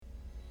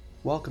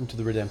Welcome to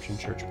the Redemption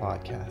Church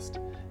podcast.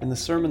 In the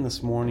sermon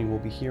this morning,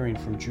 we'll be hearing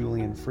from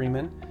Julian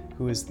Freeman,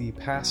 who is the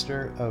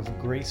pastor of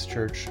Grace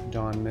Church,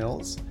 Don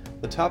Mills.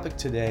 The topic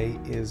today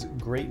is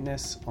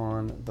greatness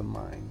on the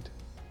mind.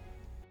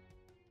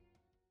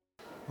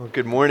 Well,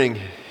 good morning.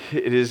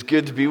 It is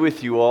good to be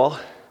with you all.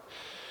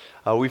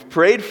 We've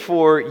prayed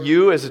for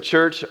you as a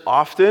church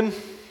often,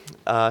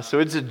 so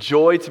it's a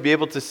joy to be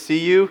able to see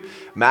you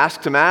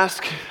mask to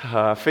mask,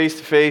 face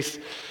to face,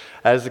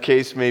 as the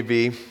case may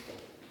be.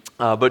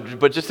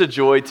 But just a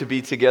joy to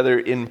be together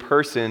in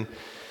person.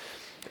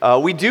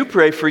 We do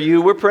pray for you.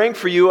 We're praying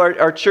for you.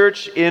 Our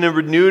church, in a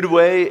renewed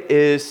way,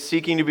 is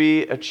seeking to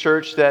be a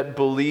church that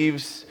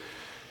believes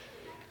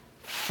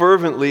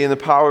fervently in the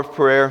power of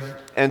prayer.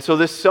 And so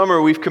this summer,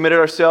 we've committed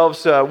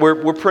ourselves.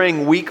 We're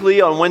praying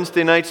weekly on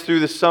Wednesday nights through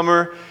the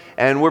summer.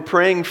 And we're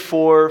praying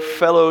for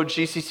fellow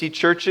GCC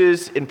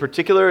churches in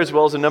particular, as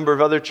well as a number of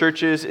other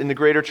churches in the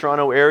Greater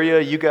Toronto area.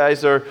 You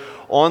guys are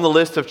on the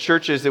list of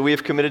churches that we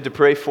have committed to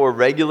pray for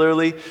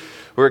regularly.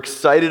 We're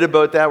excited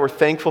about that. We're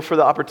thankful for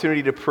the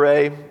opportunity to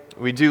pray.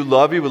 We do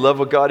love you. We love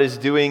what God is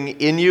doing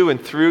in you and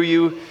through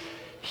you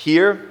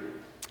here.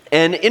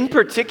 And in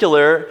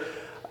particular,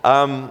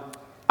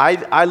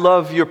 I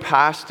love your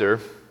pastor.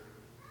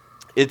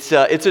 It's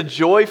a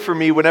joy for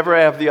me whenever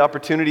I have the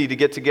opportunity to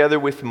get together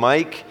with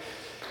Mike.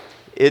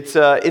 It's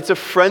a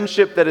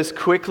friendship that is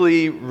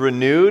quickly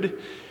renewed.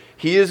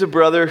 He is a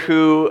brother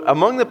who,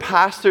 among the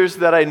pastors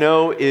that I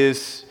know,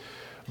 is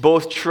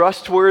both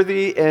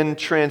trustworthy and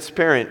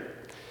transparent.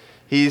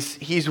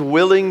 He's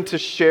willing to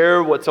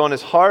share what's on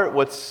his heart,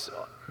 what's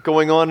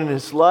going on in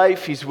his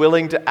life. He's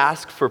willing to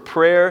ask for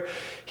prayer.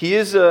 He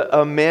is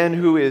a man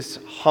who is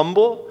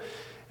humble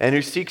and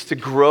who seeks to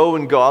grow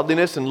in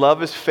godliness and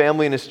love his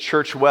family and his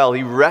church well.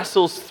 He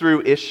wrestles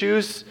through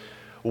issues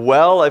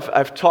well.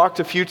 I've talked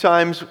a few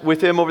times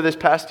with him over this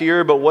past year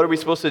about what are we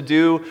supposed to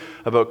do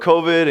about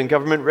COVID and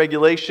government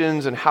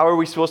regulations and how are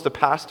we supposed to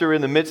pastor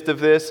in the midst of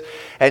this.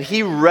 And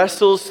he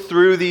wrestles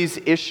through these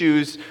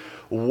issues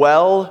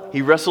well.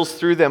 He wrestles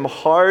through them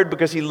hard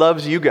because he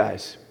loves you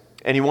guys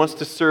and he wants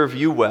to serve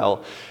you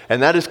well.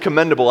 And that is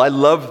commendable. I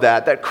love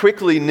that. That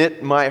quickly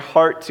knit my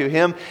heart to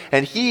him.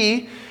 And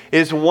he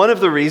is one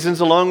of the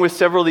reasons, along with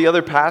several of the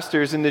other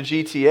pastors in the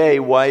GTA,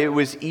 why it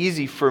was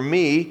easy for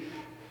me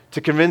to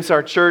convince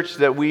our church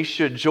that we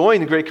should join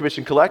the Great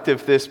Commission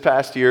Collective this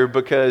past year,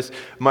 because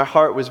my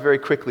heart was very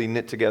quickly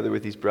knit together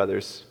with these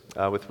brothers,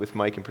 with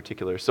Mike in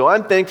particular. So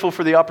I'm thankful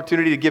for the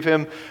opportunity to give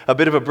him a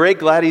bit of a break.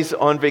 Glad he's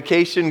on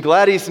vacation.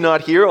 Glad he's not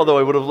here, although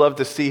I would have loved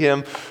to see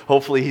him.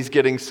 Hopefully he's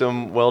getting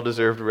some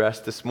well-deserved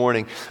rest this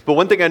morning. But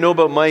one thing I know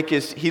about Mike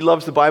is he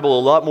loves the Bible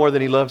a lot more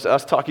than he loves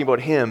us talking about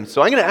him.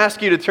 So I'm going to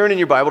ask you to turn in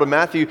your Bible to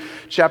Matthew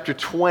chapter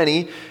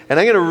 20, and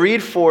I'm going to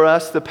read for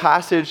us the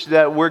passage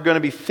that we're going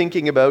to be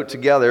thinking about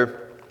together,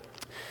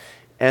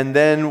 and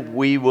then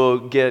we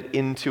will get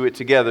into it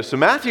together. So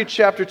Matthew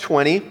chapter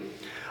 20,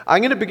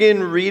 I'm going to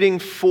begin reading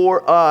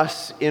for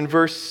us in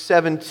verse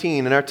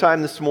 17. In our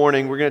time this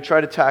morning, we're going to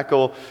try to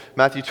tackle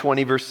Matthew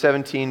 20, verse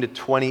 17 to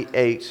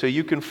 28. So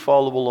you can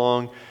follow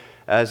along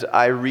as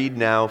I read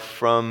now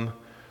from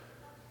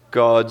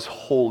God's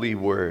holy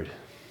word.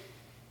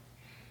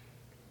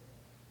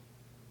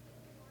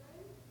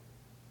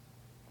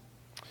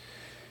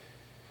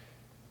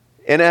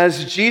 And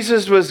as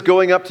Jesus was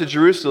going up to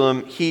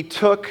Jerusalem, he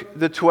took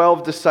the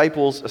 12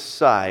 disciples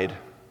aside.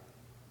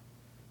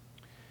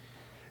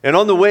 And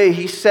on the way,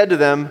 he said to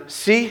them,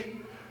 "See,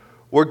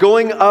 we're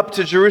going up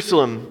to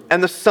Jerusalem,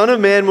 and the Son of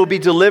Man will be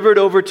delivered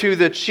over to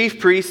the chief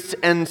priests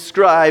and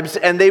scribes,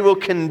 and they will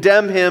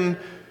condemn him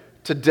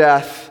to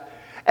death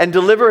and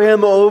deliver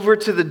him over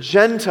to the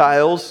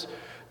Gentiles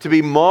to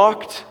be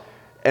mocked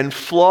and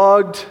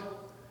flogged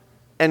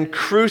and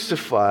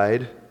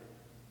crucified,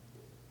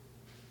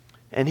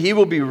 and he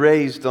will be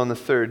raised on the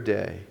third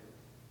day."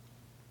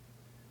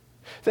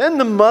 Then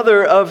the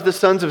mother of the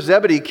sons of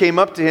Zebedee came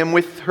up to him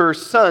with her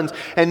sons,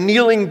 and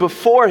kneeling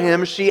before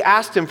him, she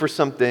asked him for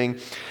something.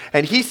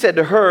 And he said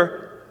to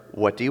her,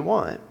 "What do you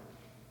want?"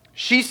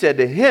 She said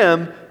to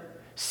him,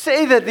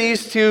 "Say that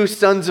these two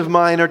sons of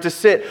mine are to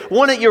sit,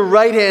 one at your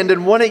right hand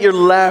and one at your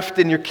left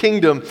in your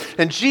kingdom."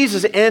 And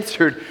Jesus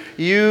answered,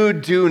 "You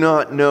do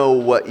not know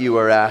what you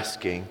are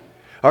asking.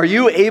 Are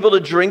you able to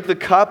drink the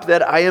cup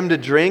that I am to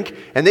drink?"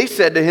 And they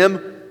said to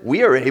him,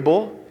 "We are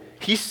able."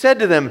 He said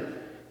to them,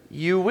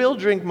 "You will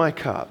drink my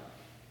cup.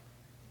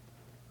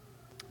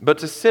 But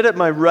to sit at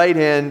my right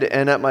hand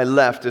and at my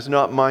left is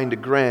not mine to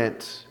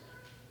grant,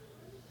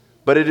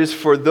 but it is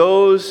for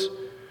those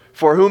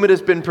for whom it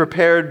has been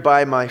prepared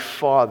by my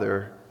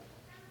Father."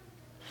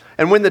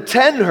 And when the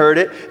 10 heard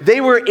it,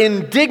 they were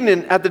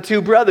indignant at the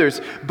two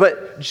brothers.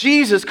 But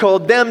Jesus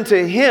called them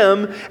to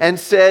him and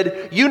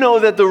said, "You know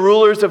that the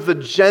rulers of the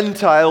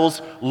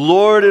Gentiles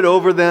lord it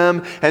over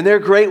them, and their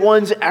great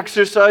ones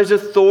exercise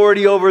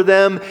authority over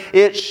them.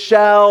 It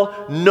shall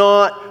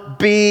not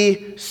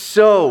be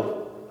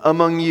so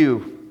among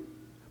you.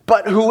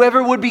 But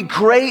whoever would be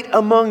great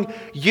among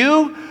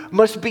you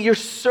must be your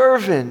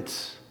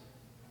servant.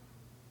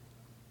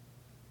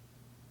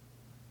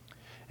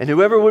 And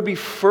whoever would be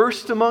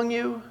first among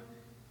you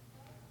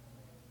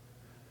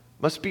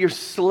must be your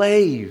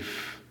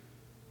slave,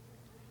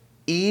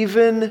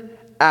 even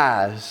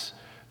as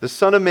the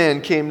Son of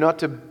Man came not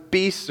to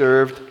be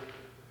served,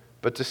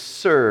 but to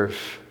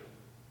serve,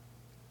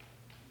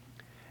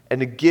 and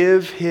to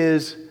give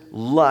his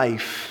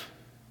life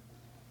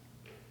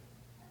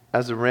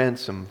as a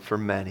ransom for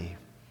many.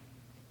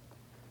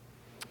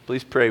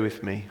 Please pray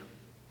with me.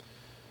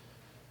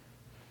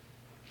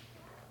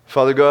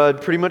 Father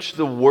God, pretty much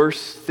the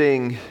worst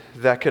thing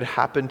that could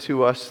happen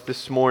to us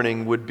this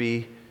morning would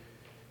be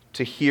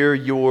to hear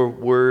your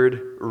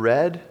word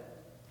read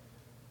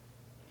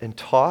and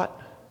taught,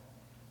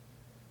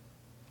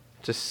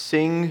 to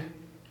sing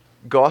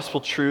gospel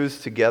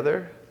truths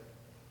together,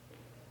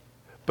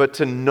 but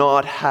to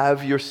not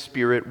have your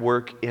Spirit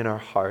work in our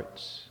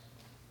hearts.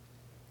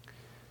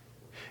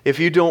 If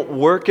you don't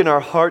work in our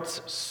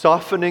hearts,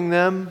 softening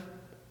them,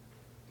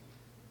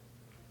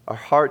 our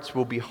hearts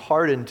will be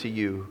hardened to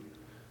you.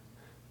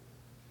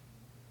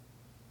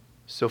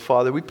 So,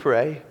 Father, we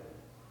pray,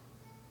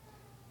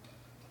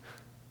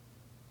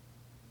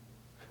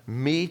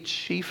 me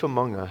chief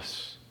among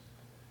us.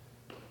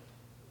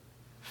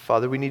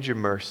 Father, we need your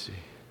mercy.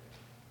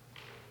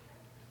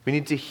 We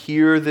need to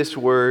hear this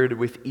word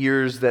with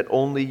ears that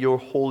only your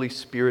Holy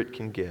Spirit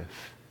can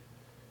give.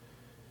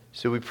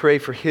 So we pray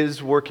for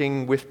his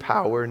working with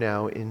power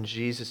now in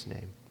Jesus'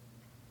 name.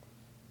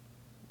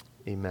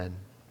 Amen.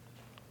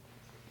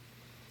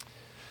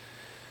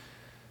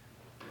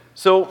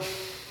 So,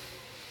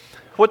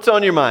 what's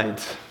on your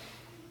mind?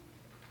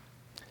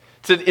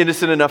 It's an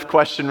innocent enough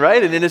question,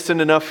 right? An innocent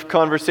enough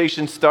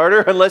conversation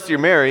starter, unless you're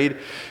married.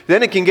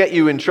 Then it can get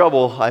you in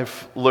trouble,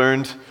 I've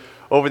learned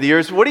over the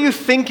years. What are you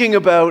thinking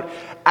about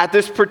at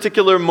this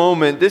particular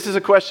moment? This is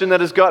a question that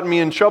has gotten me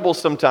in trouble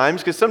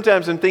sometimes, because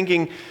sometimes I'm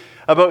thinking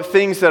about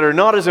things that are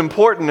not as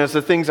important as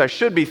the things I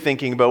should be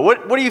thinking about.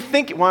 What are you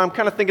thinking? Well, I'm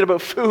kind of thinking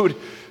about food.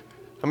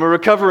 I'm a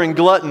recovering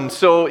glutton,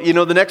 so,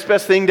 the next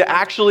best thing to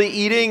actually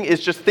eating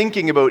is just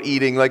thinking about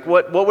eating. Like,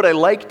 what would I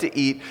like to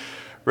eat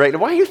right now?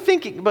 Why are you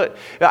thinking about...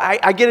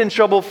 I get in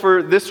trouble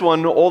for this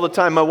one all the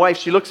time. My wife,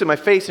 she looks at my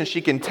face and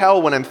she can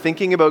tell when I'm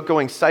thinking about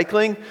going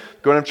cycling,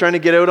 when I'm trying to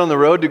get out on the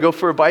road to go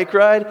for a bike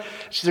ride.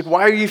 She's like,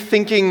 why are you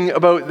thinking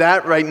about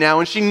that right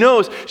now? And she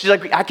knows. She's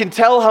like, I can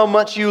tell how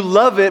much you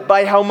love it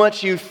by how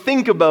much you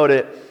think about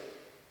it.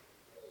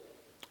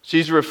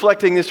 She's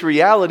reflecting this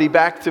reality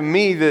back to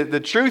me.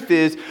 The truth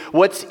is,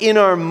 what's in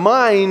our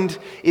mind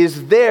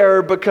is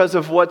there because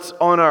of what's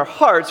on our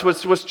hearts.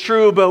 What's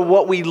true about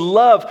what we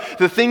love.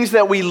 The things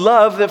that we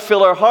love that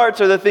fill our hearts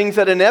are the things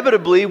that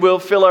inevitably will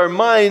fill our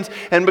minds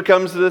and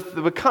become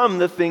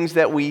the things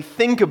that we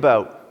think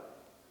about.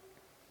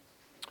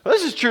 Well,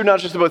 this is true not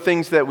just about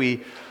things that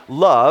we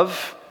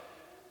love.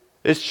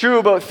 It's true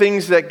about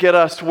things that get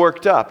us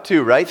worked up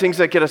too, right? Things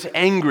that get us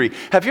angry.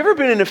 Have you ever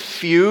been in a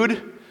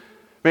feud?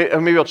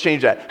 Maybe I'll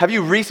change that. Have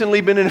you recently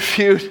been in a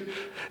feud,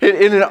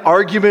 in an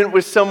argument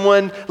with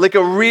someone, like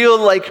a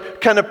real,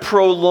 kind of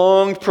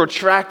prolonged,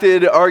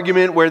 protracted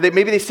argument where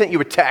maybe they sent you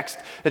a text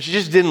that you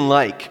just didn't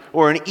like,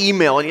 or an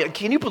email, and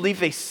can you believe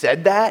they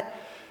said that?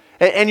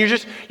 And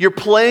you're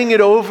playing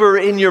it over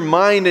in your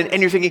mind,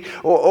 and you're thinking,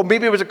 or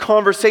maybe it was a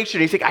conversation,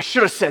 and you think, I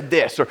should have said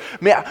this, or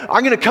man,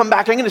 I'm going to come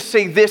back, I'm going to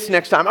say this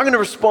next time, I'm going to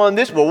respond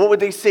this, well, what would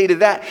they say to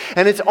that?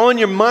 And it's on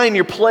your mind,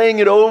 you're playing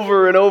it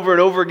over and over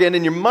and over again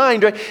in your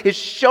mind, right? It's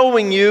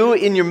showing you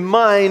in your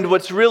mind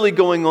what's really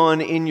going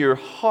on in your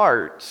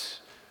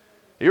heart.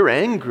 You're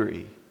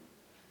angry.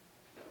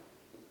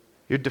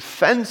 You're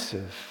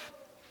defensive.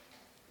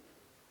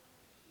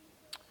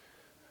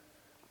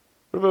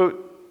 What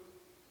about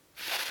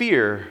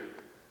fear?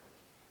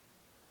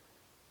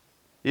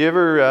 You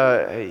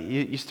ever,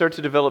 you start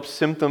to develop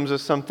symptoms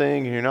of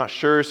something and you're not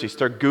sure, so you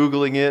start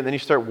Googling it, and then you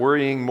start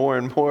worrying more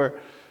and more.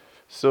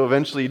 So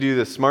eventually you do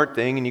the smart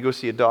thing and you go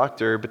see a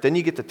doctor, but then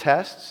you get the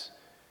tests.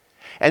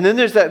 And then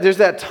there's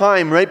that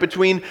time, right,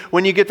 between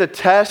when you get the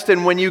test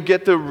and when you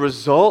get the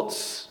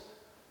results.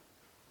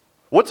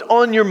 What's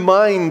on your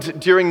mind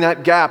during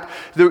that gap?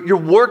 You're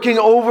working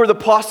over the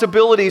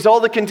possibilities, all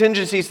the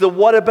contingencies, the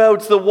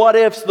what-abouts, the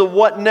what-ifs, the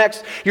what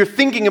next. You're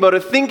thinking about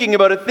it.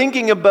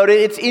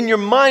 It's in your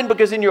mind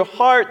because in your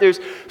heart there's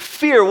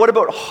fear. What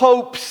about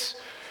hopes?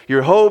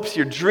 Your hopes,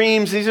 your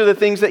dreams, these are the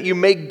things that you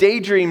make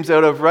daydreams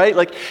out of, right?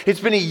 Like, it's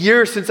been a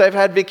year since I've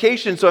had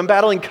vacation, so I'm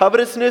battling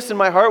covetousness in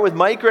my heart with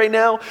Mike right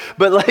now.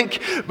 But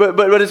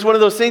it's one of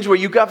those things where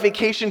you got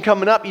vacation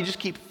coming up, you just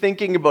keep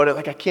thinking about it,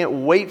 like, I can't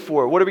wait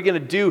for it. What are we going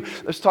to do?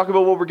 Let's talk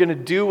about what we're going to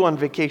do on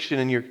vacation,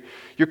 and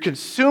you're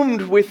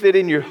consumed with it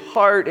in your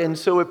heart, and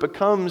so it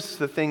becomes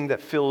the thing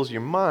that fills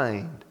your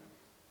mind.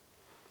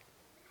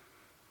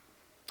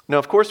 Now,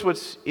 of course,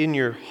 what's in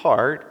your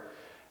heart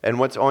and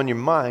what's on your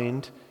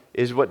mind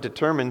is what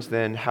determines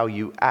then how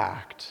you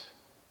act,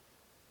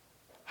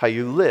 how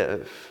you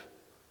live.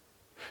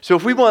 So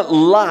if we want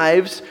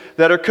lives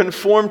that are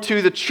conformed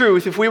to the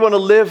truth, if we want to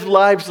live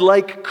lives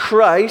like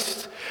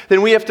Christ,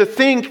 then we have to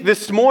think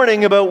this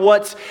morning about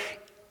what's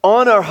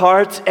on our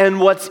hearts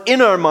and what's in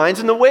our minds.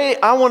 And the way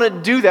I want to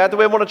do that, the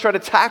way I want to try to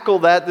tackle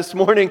that this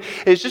morning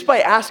is just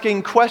by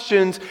asking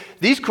questions,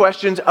 these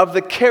questions of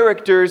the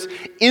characters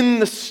in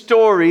the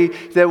story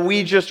that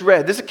we just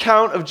read. This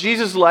account of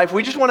Jesus' life,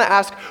 we just want to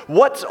ask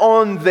what's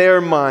on their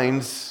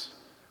minds.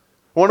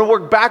 I want to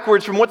work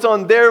backwards from what's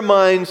on their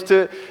minds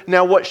to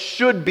now what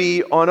should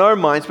be on our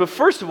minds. But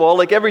first of all,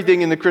 like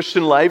everything in the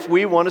Christian life,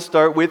 we want to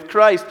start with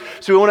Christ.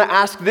 So we want to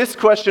ask this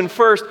question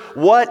first: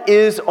 what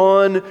is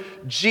on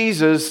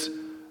Jesus'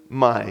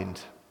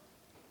 mind?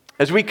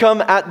 As we come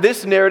at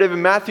this narrative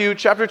in Matthew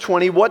chapter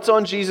 20, what's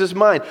on Jesus'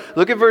 mind?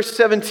 Look at verse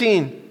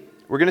 17.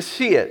 We're going to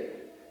see it.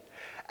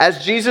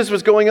 As Jesus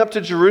was going up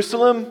to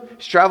Jerusalem,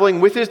 he's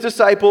traveling with his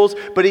disciples,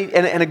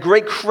 and a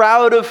great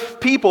crowd of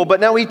people, but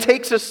now he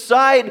takes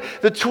aside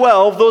the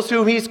 12, those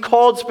whom he's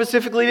called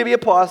specifically to be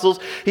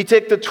apostles. He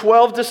takes the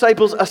 12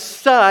 disciples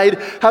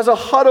aside, has a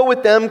huddle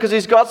with them because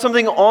he's got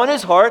something on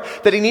his heart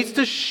that he needs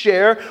to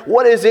share.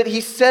 What is it?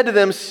 He said to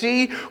them,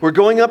 "See, we're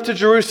going up to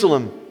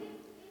Jerusalem.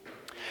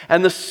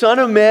 And the Son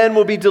of Man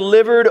will be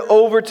delivered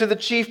over to the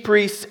chief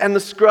priests and the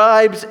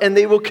scribes, and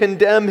they will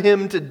condemn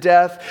him to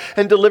death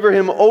and deliver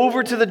him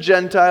over to the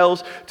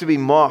Gentiles to be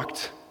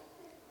mocked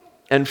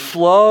and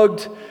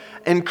flogged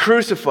and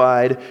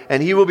crucified,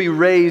 and he will be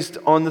raised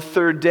on the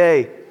third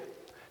day."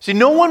 See,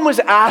 no one was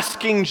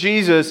asking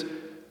Jesus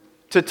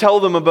to tell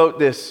them about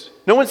this.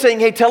 No one's saying,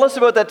 "Hey, tell us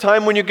about that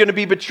time when you're going to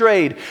be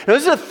betrayed." Now,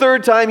 this is the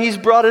third time he's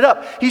brought it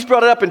up. He's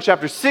brought it up in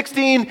chapter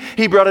 16.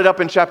 He brought it up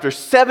in chapter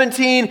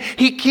 17.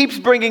 He keeps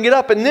bringing it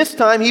up. And this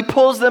time he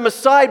pulls them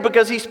aside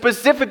because he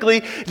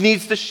specifically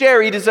needs to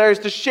share. He desires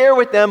to share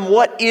with them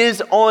what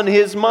is on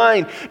his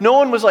mind. No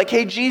one was like,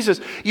 "Hey,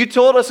 Jesus, you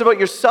told us about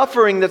your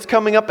suffering that's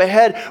coming up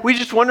ahead. We're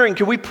just wondering,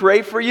 can we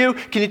pray for you?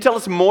 Can you tell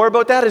us more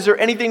about that? Is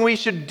there anything we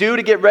should do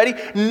to get ready?"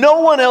 No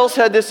one else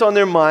had this on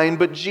their mind,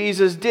 but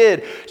Jesus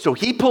did. So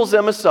he pulls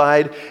them aside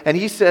and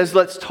he says,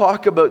 "Let's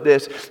talk about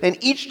this." And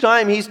each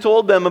time he's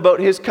told them about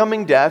his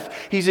coming death,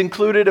 he's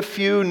included a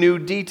few new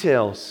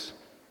details.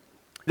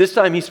 This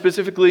time he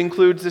specifically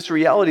includes this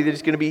reality that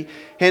he's going to be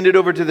handed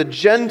over to the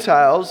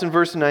Gentiles in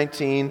verse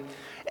 19,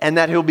 and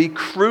that he'll be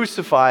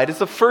crucified. It's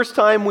the first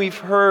time we've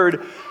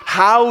heard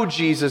how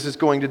Jesus is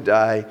going to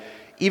die,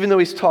 even though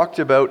he's talked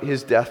about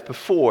his death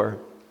before.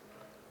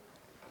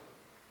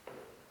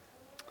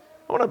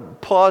 I want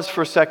to pause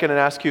for a second and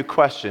ask you a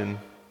question.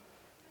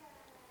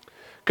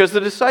 Because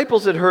the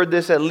disciples had heard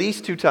this at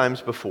least 2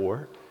 times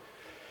before.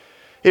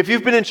 If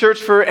you've been in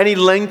church for any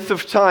length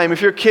of time,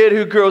 if you're a kid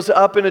who grows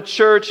up in a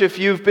church, if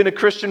you've been a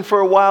Christian for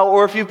a while,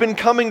 or if you've been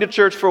coming to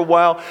church for a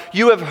while,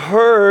 you have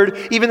heard,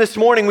 even this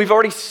morning, we've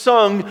already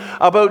sung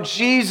about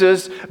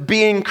Jesus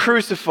being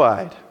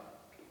crucified.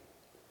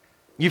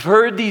 You've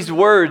heard these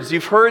words,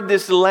 you've heard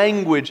this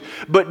language,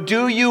 but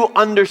do you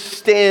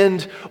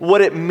understand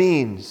what it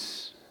means?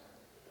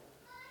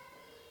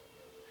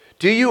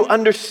 Do you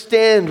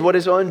understand what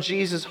is on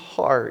Jesus'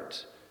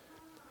 heart?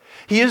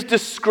 He is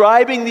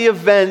describing the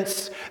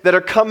events that are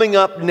coming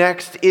up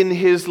next in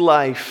his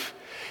life.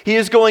 He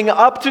is going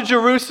up to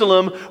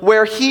Jerusalem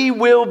where he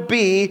will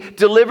be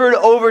delivered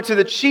over to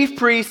the chief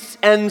priests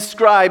and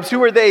scribes.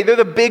 Who are they? They're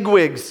the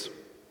bigwigs.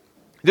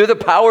 They're the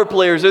power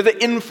players. They're the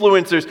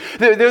influencers.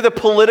 They're the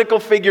political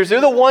figures. They're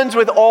the ones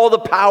with all the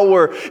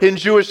power in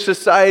Jewish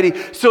society.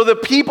 So the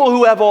people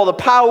who have all the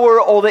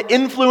power, all the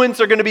influence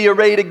are going to be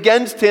arrayed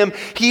against him.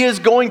 He is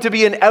going to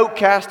be an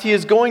outcast. He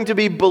is going to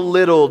be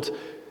belittled.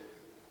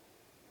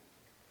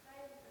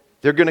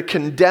 They're going to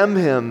condemn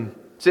him.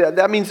 See,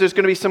 that means there's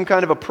going to be some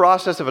kind of a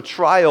process of a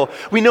trial.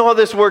 We know how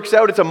this works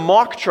out. It's a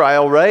mock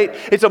trial, right?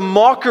 It's a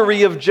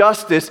mockery of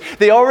justice.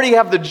 They already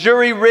have the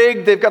jury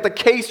rigged. They've got the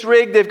case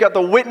rigged. They've got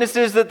the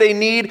witnesses that they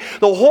need.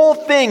 The whole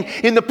thing,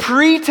 in the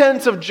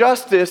pretense of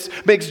justice,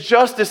 makes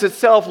justice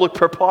itself look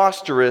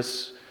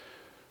preposterous.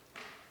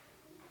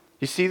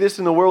 You see this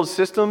in the world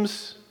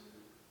systems?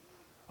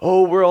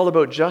 Oh, we're all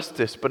about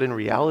justice, but in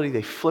reality,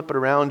 they flip it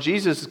around.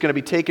 Jesus is going to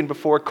be taken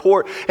before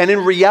court, and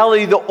in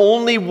reality, the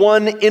only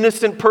one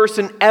innocent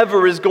person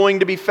ever is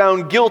going to be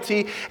found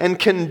guilty and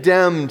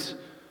condemned.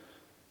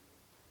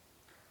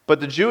 But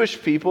the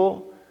Jewish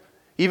people,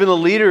 even the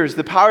leaders,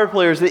 the power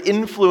players, the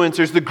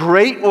influencers, the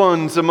great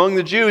ones among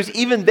the Jews,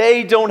 even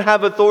they don't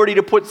have authority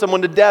to put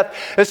someone to death,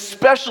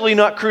 especially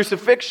not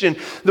crucifixion.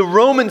 The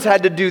Romans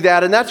had to do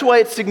that, and that's why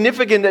it's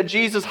significant that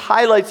Jesus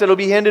highlights that he'll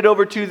be handed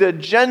over to the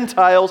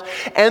Gentiles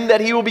and that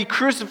he will be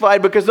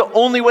crucified, because the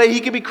only way he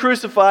can be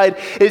crucified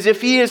is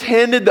if he is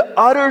handed the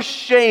utter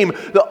shame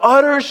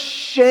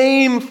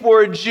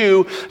for a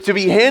Jew to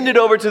be handed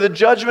over to the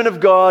judgment of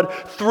God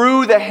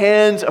through the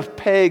hands of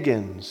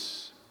pagans.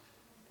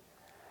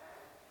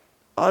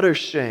 Utter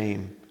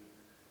shame.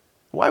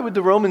 Why would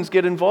the Romans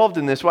get involved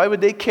in this? Why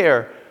would they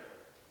care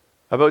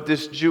about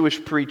this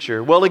Jewish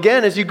preacher? Well,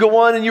 again, as you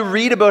go on and you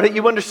read about it,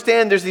 you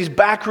understand there's these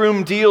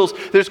backroom deals,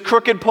 there's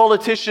crooked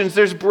politicians,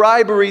 there's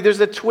bribery, there's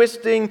the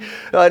twisting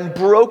and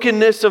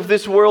brokenness of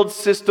this world's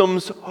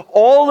systems,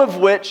 all of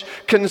which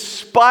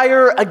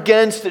conspire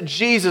against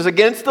Jesus,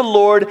 against the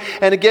Lord,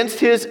 and against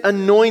his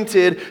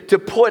anointed to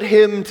put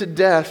him to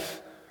death.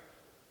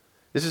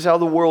 This is how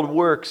the world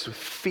works, with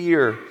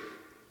fear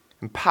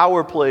and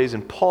power plays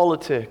and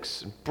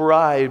politics and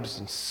bribes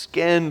and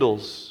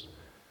scandals.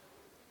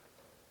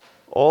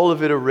 All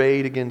of it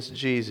arrayed against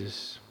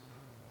Jesus.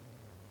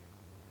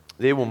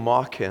 They will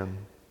mock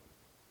him.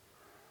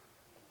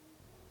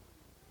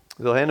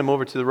 They'll hand him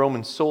over to the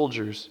Roman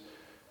soldiers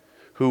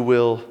who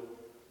will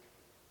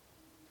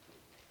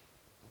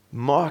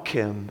mock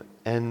him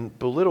and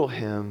belittle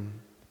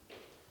him.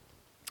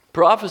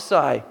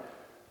 Prophesy.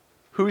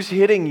 Who's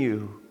hitting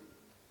you?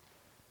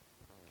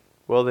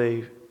 Well,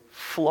 they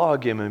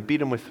flog him and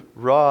beat him with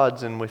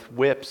rods and with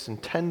whips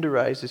and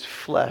tenderize his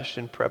flesh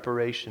in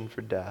preparation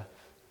for death.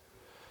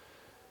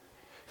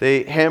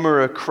 They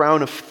hammer a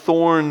crown of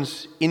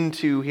thorns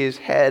into his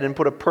head and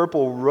put a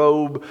purple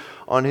robe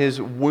on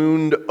his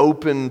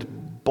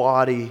wound-opened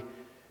body.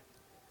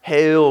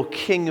 Hail,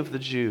 King of the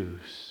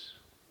Jews.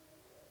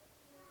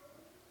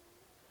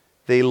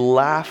 They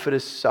laugh at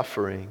his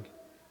suffering.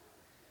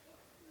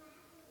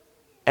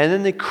 And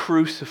then they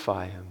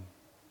crucify him.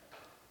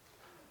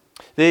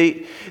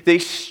 They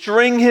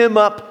string him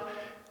up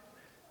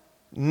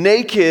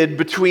naked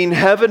between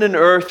heaven and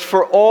earth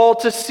for all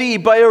to see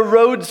by a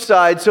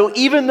roadside, so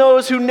even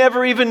those who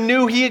never even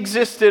knew he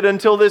existed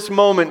until this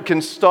moment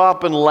can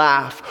stop and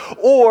laugh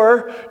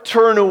or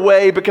turn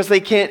away because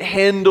they can't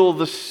handle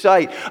the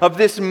sight of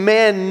this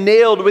man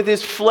nailed with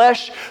his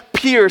flesh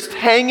pierced,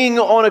 hanging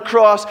on a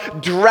cross,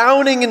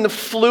 drowning in the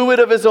fluid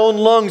of his own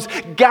lungs,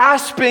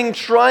 gasping,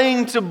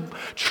 trying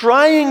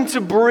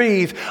to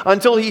breathe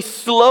until he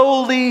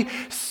slowly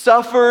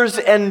suffers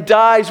and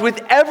dies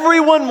with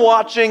everyone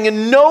watching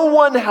and no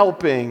one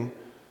helping.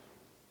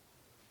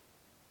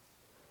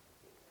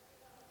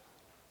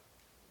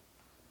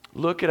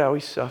 Look at how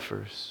he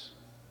suffers.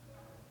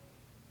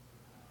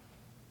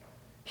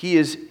 He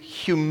is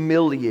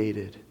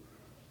humiliated.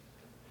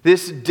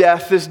 This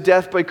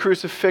death by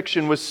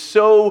crucifixion was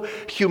so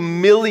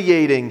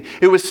humiliating,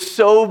 it was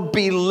so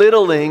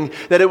belittling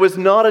that it was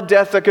not a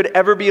death that could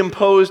ever be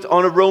imposed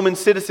on a Roman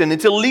citizen.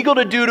 It's illegal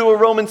to do to a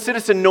Roman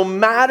citizen, no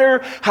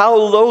matter how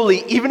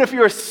lowly. Even if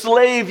you're a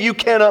slave, you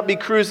cannot be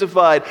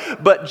crucified.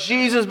 But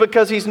Jesus,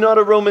 because he's not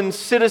a Roman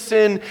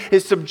citizen,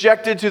 is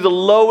subjected to the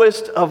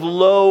lowest of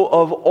low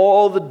of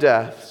all the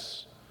deaths.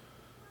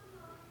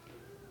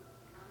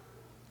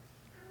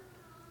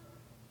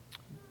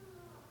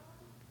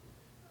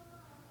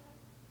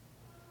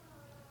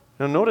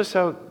 Now notice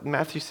how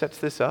Matthew sets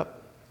this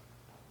up.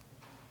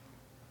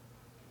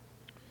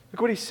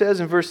 Look what he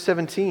says in verse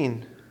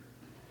 17.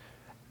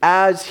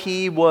 As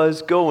he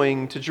was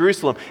going to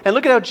Jerusalem. And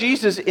look at how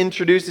Jesus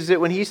introduces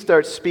it when he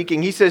starts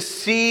speaking. He says,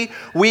 see,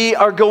 we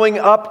are going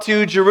up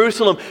to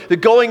Jerusalem. The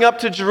going up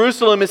to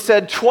Jerusalem is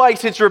said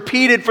twice. It's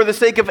repeated for the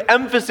sake of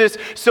emphasis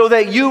so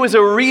that you as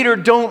a reader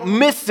don't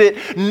miss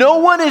it. No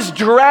one is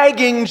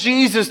dragging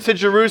Jesus to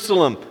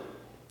Jerusalem.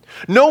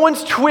 No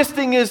one's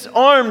twisting his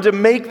arm to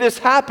make this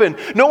happen.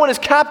 No one is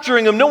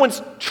capturing him. No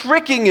one's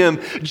tricking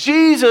him.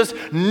 Jesus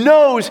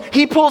knows.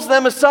 He pulls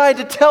them aside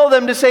to tell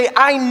them, to say,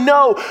 I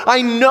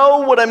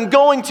know what I'm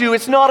going to.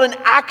 It's not an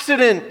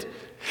accident.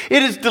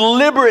 It is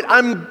deliberate.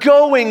 I'm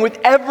going with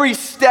every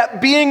step,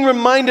 being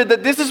reminded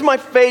that this is my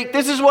fate.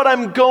 This is what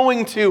I'm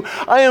going to.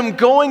 I am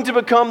going to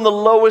become the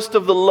lowest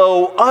of the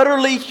low,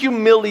 utterly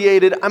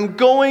humiliated. I'm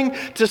going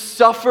to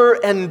suffer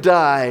and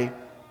die.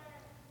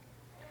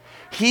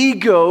 He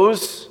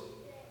goes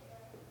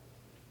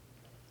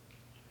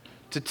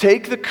to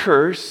take the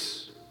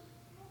curse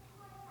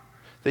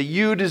that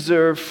you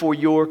deserve for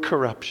your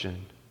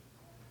corruption,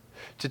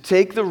 to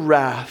take the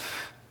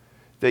wrath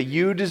that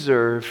you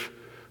deserve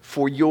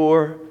for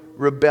your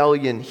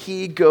rebellion.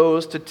 He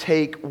goes to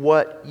take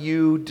what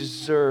you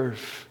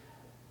deserve.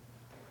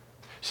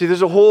 See,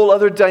 there's a whole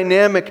other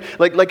dynamic,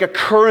 like a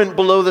current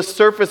below the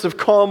surface of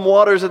calm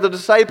waters that the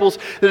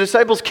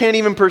disciples can't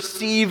even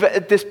perceive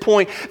at this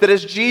point, that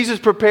as Jesus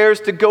prepares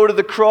to go to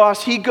the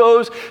cross, he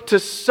goes to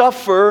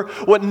suffer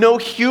what no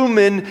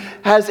human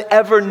has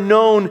ever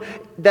known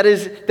that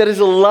is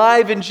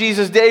alive in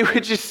Jesus' day,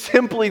 which is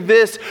simply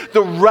this: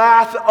 the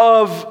wrath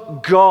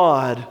of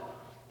God.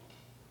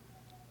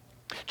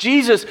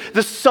 Jesus,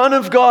 the Son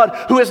of God,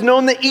 who has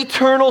known the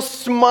eternal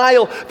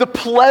smile, the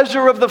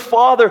pleasure of the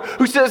Father,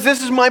 who says,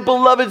 this is my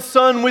beloved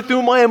Son with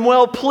whom I am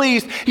well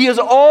pleased. He has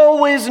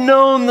always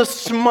known the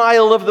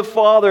smile of the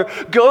Father,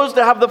 goes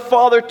to have the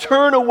Father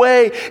turn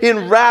away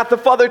in wrath, the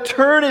Father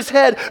turn his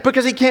head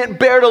because he can't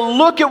bear to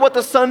look at what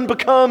the Son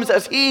becomes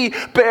as he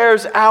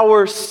bears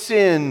our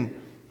sin.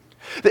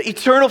 The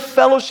eternal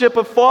fellowship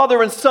of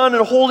Father and Son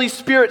and Holy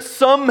Spirit,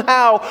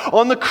 somehow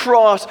on the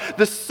cross,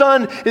 the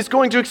Son is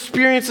going to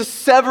experience a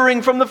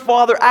severing from the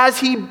Father as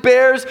he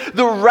bears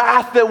the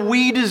wrath that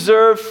we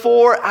deserve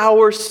for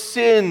our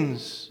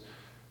sins.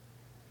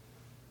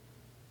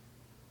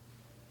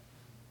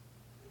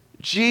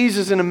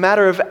 Jesus, in a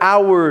matter of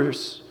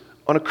hours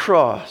on a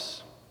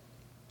cross,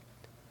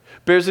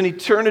 bears an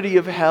eternity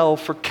of hell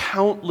for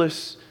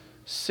countless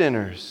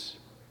sinners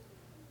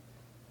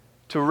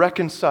to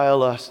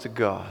reconcile us to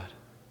God.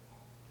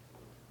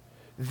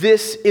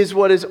 This is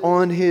what is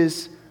on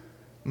his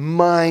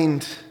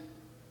mind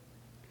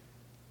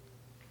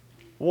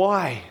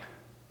Why?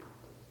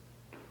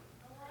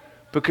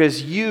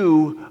 Because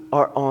you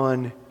are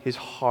on his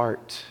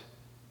heart.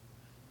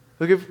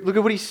 Look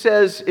at what he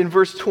says in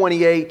verse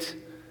 28.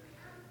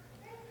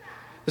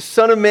 The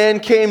Son of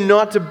Man came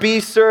not to be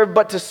served,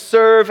 but to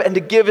serve and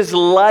to give his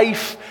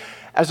life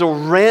as a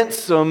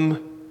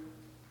ransom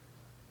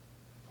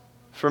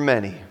for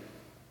many.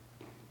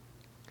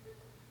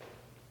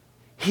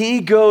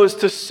 He goes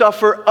to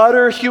suffer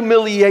utter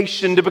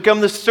humiliation, to become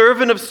the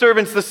servant of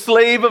servants, the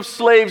slave of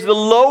slaves, the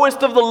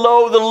lowest of the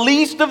low, the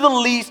least of the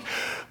least,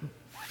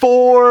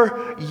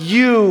 for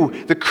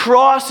you. The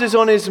cross is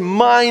on his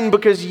mind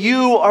because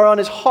you are on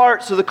his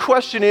heart. So the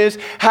question is,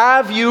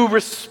 have you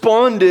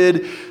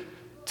responded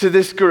to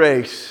this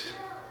grace?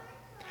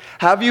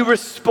 Have you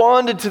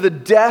responded to the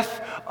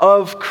death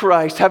of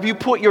Christ? Have you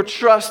put your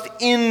trust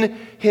in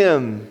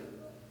him?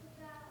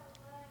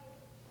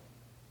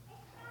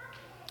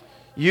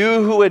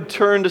 You who had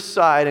turned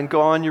aside and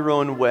gone your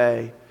own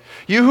way.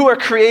 You who are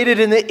created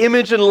in the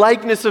image and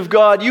likeness of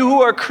God. You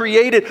who are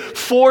created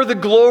for the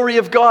glory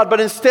of God, but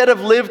instead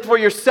have lived for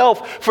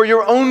yourself, for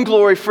your own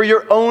glory, for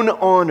your own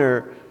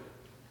honor.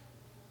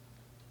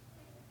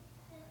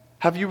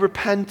 Have you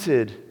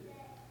repented?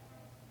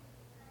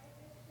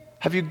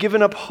 Have you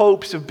given up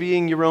hopes of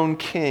being your own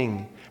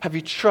king? Have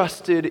you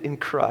trusted in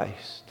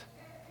Christ?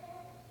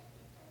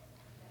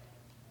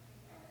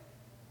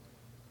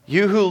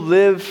 You who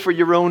live for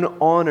your own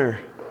honor,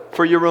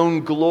 for your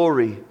own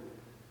glory,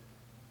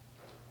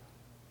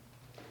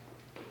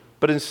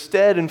 but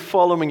instead, in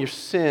following your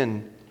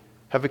sin,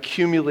 have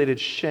accumulated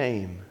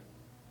shame.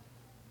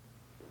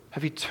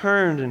 Have you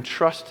turned and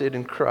trusted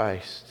in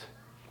Christ?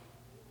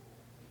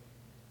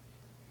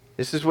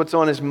 This is what's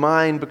on his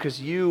mind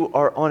because you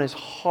are on his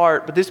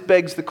heart. But this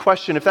begs the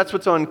question, if that's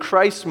what's on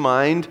Christ's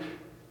mind,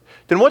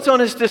 then what's on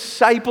his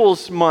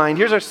disciples' mind?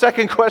 Here's our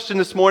second question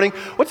this morning.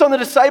 What's on the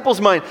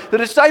disciples' mind? The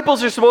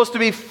disciples are supposed to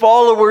be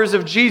followers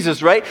of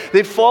Jesus, right?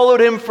 They've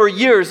followed him for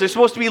years. They're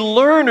supposed to be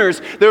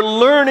learners. They're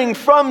learning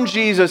from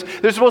Jesus.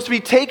 They're supposed to be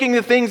taking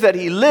the things that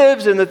he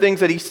lives and the things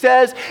that he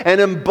says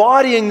and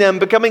embodying them,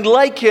 becoming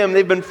like him.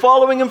 They've been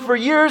following him for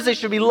years. They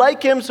should be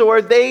like him. So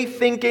are they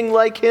thinking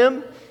like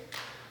him?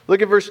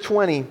 Look at verse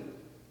 20.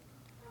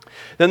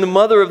 Then the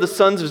mother of the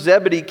sons of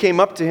Zebedee came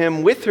up to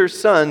him with her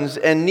sons,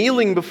 and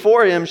kneeling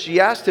before him, she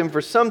asked him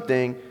for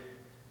something.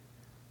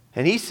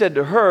 And he said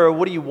to her,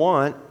 "What do you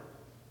want?"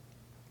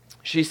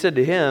 She said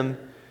to him,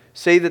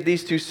 "Say that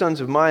these two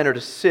sons of mine are to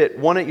sit,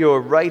 one at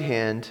your right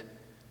hand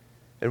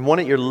and one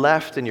at your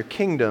left in your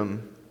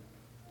kingdom."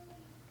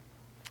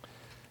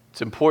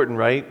 It's important,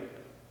 right?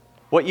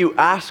 What you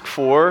ask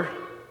for,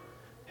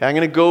 I'm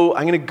going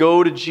to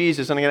go to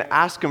Jesus and I'm going to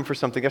ask him for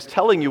something. That's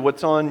telling you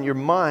what's on your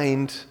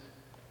mind.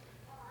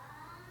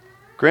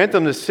 Grant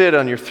them to sit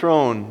on your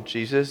throne,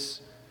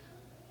 Jesus.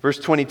 Verse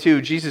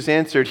 22, Jesus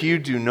answered, "You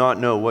do not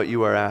know what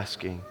you are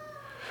asking.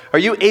 Are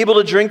you able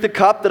to drink the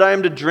cup that I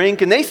am to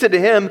drink?" And they said to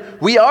him,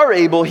 "We are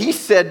able." He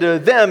said to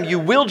them, "You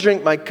will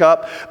drink my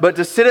cup, but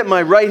to sit at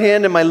my right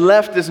hand and my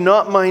left is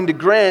not mine to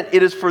grant.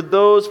 It is for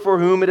those for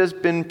whom it has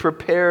been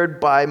prepared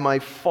by my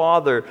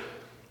Father."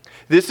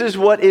 This is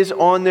what is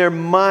on their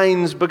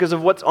minds because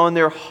of what's on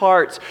their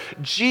hearts.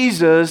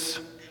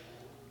 Jesus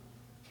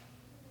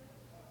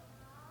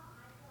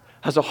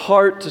has a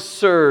heart to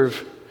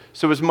serve,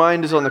 so his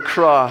mind is on the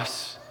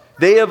cross.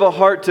 They have a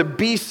heart to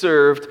be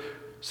served,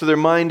 so their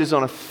mind is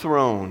on a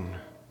throne.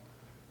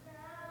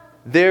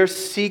 They're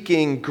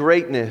seeking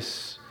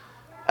greatness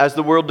as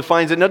the world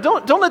defines it. Now,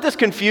 don't let this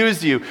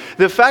confuse you.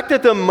 The fact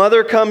that the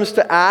mother comes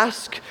to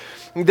ask,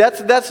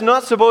 that's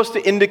not supposed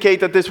to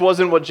indicate that this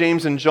wasn't what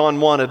James and John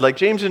wanted. Like,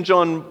 James and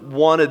John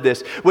wanted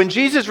this. When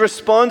Jesus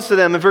responds to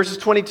them in verses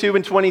 22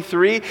 and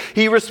 23,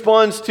 he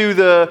responds to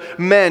the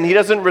men. He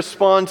doesn't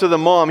respond to the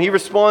mom. He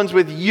responds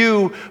with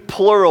you,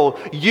 plural,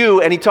 you.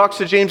 And he talks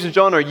to James and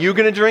John, "Are you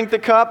going to drink the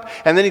cup?"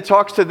 And then he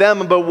talks to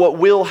them about what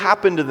will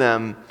happen to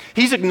them.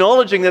 He's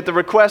acknowledging that the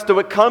request of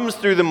what comes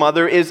through the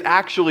mother is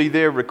actually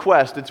their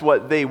request. It's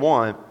what they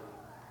want.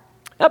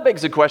 That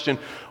begs the question,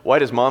 why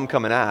does mom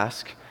come and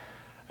ask?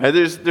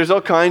 There's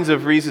all kinds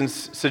of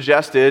reasons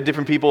suggested.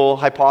 Different people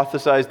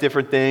hypothesize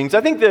different things.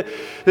 I think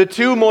the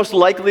two most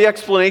likely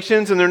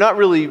explanations, and they're not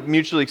really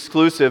mutually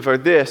exclusive, are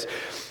this.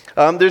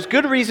 There's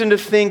good reason to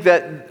think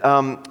that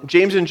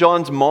James and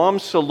John's mom,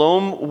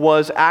 Salome,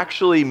 was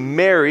actually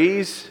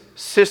Mary's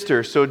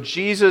sister. So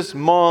Jesus'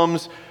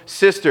 mom's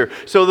sister.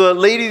 So the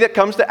lady that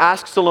comes to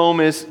ask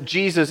Salome is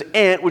Jesus'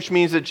 aunt, which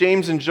means that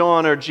James and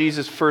John are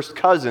Jesus' first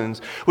cousins,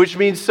 which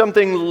means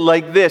something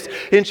like this.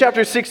 In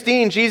chapter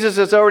 16, Jesus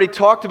has already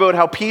talked about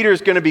how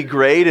Peter's going to be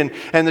great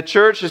and the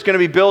church is going to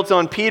be built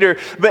on Peter.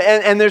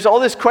 And there's all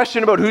this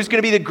question about who's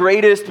going to be the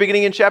greatest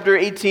beginning in chapter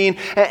 18.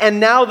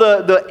 And now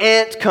the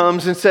aunt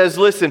comes and says,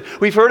 "Listen,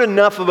 we've heard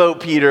enough about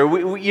Peter.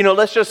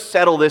 Let's just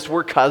settle this.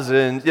 We're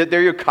cousins.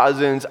 They're your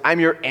cousins. I'm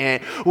your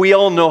aunt. We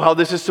all know how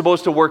this is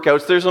supposed to work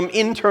out. So there's some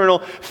internal internal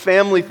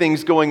family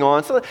things going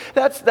on. So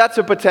that's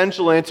a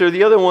potential answer.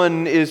 The other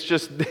one is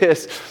just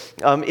this.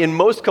 In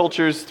most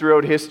cultures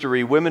throughout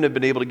history, women have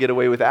been able to get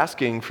away with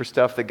asking for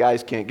stuff that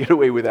guys can't get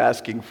away with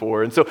asking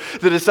for. And so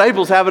the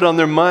disciples have it on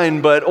their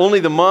mind, but only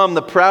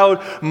the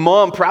proud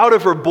mom, proud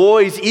of her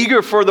boys,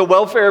 eager for the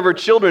welfare of her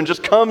children,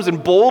 just comes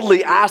and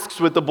boldly asks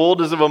with the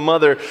boldness of a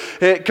mother,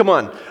 "Hey, come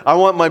on, I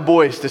want my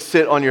boys to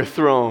sit on your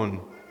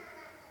throne."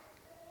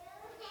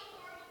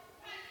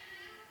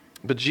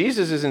 But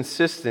Jesus is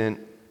insistent.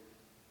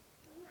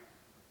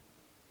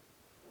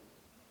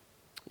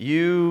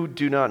 You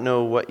do not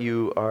know what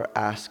you are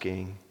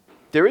asking.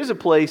 There is a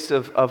place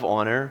of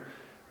honor,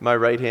 my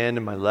right hand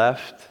and my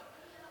left.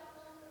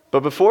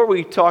 But before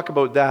we talk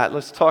about that,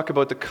 let's talk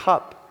about the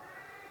cup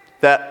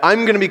that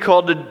I'm going to be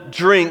called to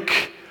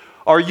drink.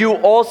 Are you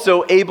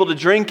also able to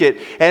drink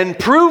it? And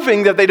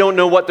proving that they don't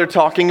know what they're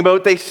talking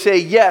about, they say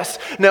yes.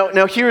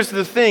 Now here's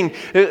the thing.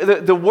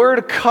 The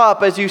word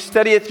cup, as you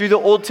study it through the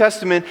Old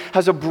Testament,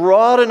 has a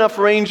broad enough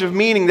range of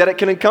meaning that it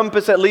can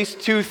encompass at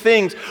least two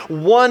things.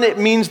 One, it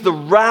means the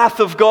wrath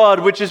of God,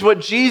 which is what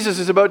Jesus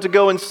is about to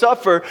go and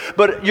suffer.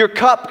 But your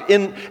cup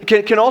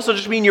can also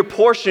just mean your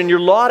portion, your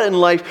lot in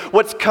life,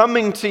 what's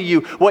coming to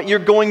you, what you're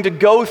going to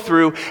go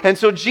through. And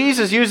so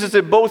Jesus uses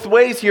it both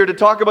ways here to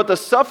talk about the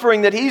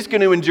suffering that he's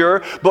going to endure,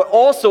 but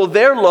also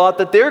their lot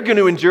that they're going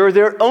to endure,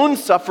 their own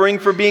suffering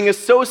for being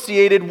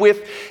associated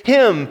with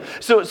him.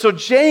 So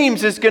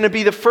James is going to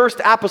be the first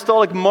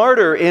apostolic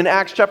martyr in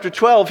Acts chapter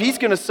 12. He's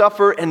going to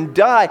suffer and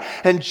die.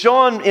 And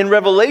John in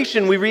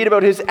Revelation, we read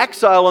about his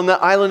exile on the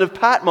island of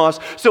Patmos.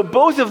 So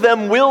both of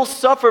them will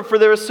suffer for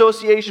their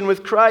association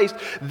with Christ.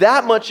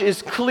 That much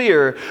is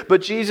clear.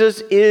 But Jesus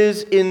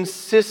is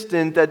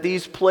insistent that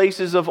these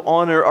places of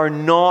honor are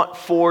not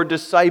for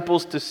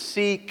disciples to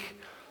seek.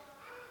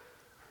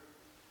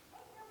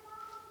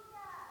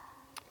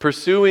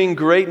 Pursuing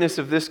greatness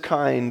of this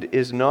kind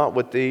is not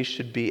what they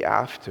should be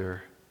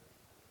after.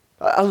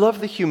 I love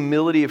the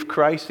humility of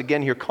Christ,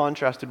 again here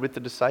contrasted with the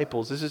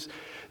disciples. This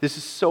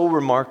is so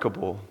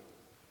remarkable.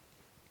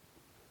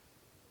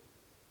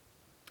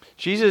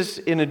 Jesus,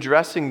 in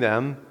addressing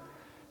them,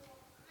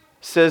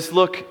 says,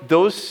 look,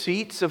 those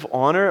seats of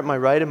honor at my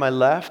right and my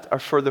left are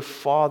for the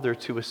Father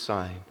to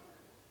assign.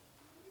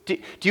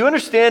 Do you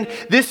understand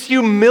this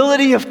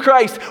humility of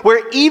Christ,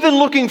 where even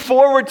looking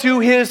forward to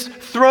his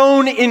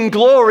throne in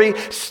glory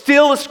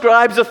still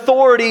ascribes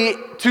authority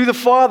to the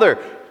Father?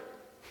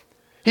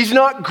 He's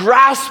not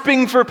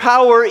grasping for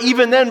power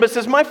even then, but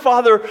says, my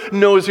Father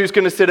knows who's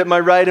going to sit at my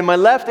right and my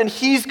left, and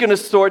he's going to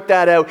sort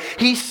that out.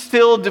 He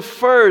still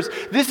defers.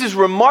 This is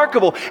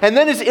remarkable. And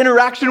then his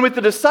interaction with the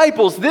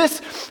disciples,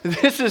 this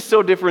is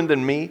so different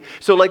than me.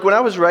 So like when I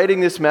was writing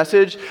this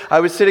message,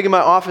 I was sitting in my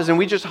office, and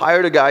we just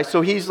hired a guy.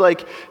 So he's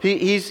like,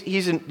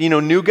 he's a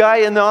new guy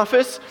in the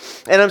office,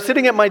 and I'm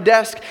sitting at my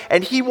desk,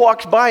 and he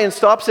walks by and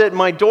stops at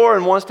my door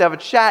and wants to have a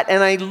chat,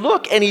 and I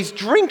look, and he's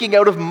drinking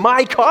out of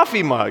my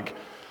coffee mug.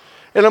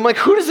 And I'm like,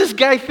 who does this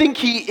guy think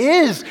he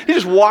is? He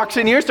just walks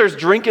in here, starts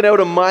drinking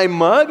out of my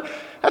mug.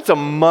 That's a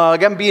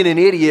mug. I'm being an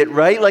idiot,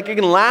 right? Like, I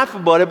can laugh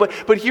about it,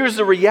 but here's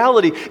the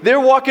reality.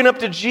 They're walking up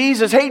to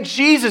Jesus. Hey,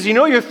 Jesus, you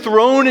know your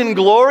throne in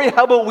glory?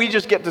 How about we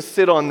just get to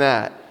sit on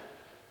that?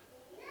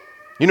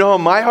 You know how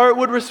my heart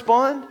would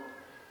respond?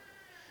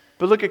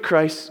 But look at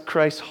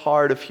Christ's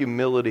heart of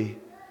humility.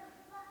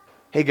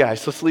 Hey,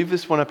 guys, let's leave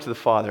this one up to the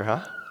Father,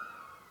 huh?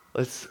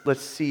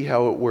 Let's see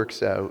how it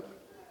works out.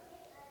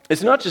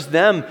 It's not just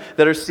them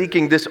that are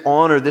seeking this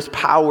honor, this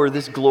power,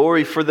 this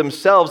glory for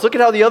themselves. Look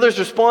at how the others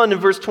respond in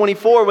verse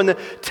 24. When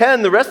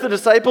the rest of the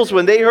disciples,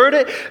 when they heard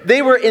it,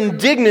 they were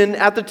indignant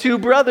at the two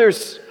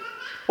brothers.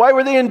 Why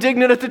were they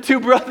indignant at the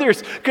two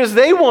brothers? Because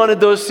they wanted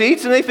those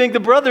seats, and they think the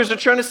brothers are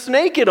trying to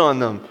snake it on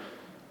them.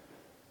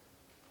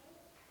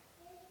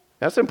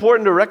 That's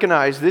important to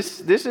recognize.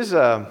 This is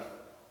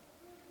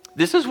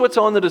what's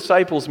on the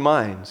disciples'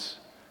 minds.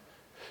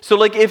 So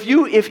like if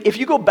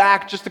you go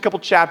back just a couple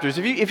chapters,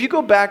 if you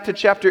go back to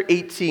chapter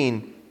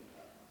 18,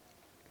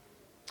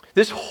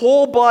 this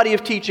whole body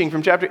of teaching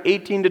from chapter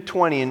 18 to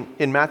 20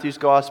 in Matthew's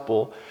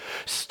gospel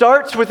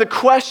starts with a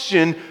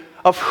question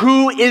of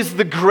who is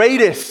the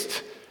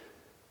greatest.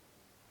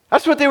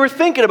 That's what they were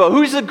thinking about.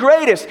 Who's the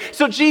greatest?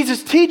 So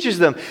Jesus teaches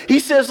them. He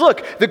says,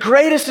 look, the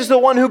greatest is the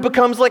one who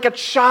becomes like a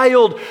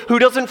child, who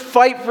doesn't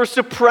fight for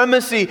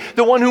supremacy,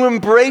 the one who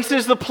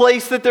embraces the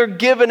place that they're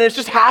given and is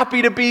just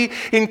happy to be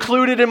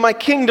included in my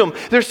kingdom.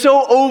 They're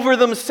so over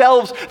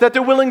themselves that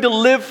they're willing to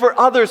live for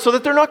others so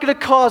that they're not going to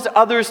cause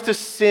others to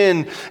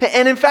sin.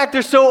 And in fact,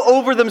 they're so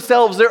over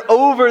themselves, they're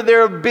over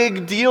their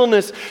big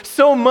dealness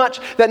so much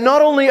that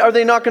not only are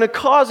they not going to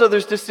cause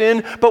others to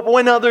sin, but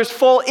when others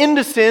fall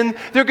into sin,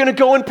 they're going to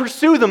go and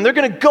pursue them. They're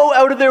going to go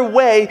out of their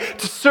way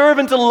to serve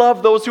and to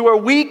love those who are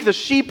weak, the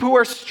sheep who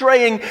are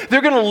straying. They're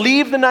going to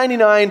leave the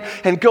 99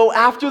 and go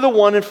after the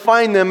one and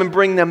find them and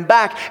bring them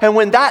back. And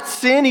when that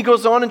sin, he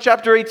goes on in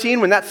chapter 18,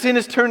 when that sin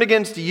is turned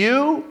against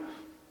you,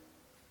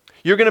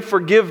 you're going to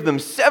forgive them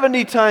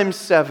 70 times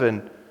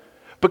 7.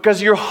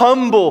 Because you're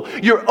humble,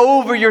 you're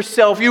over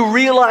yourself, you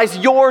realize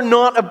you're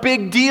not a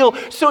big deal,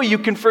 so you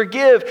can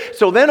forgive.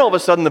 So then all of a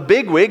sudden the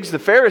bigwigs, the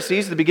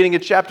Pharisees, at the beginning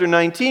of chapter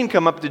 19,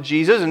 come up to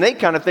Jesus and they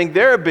kind of think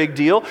they're a big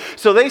deal.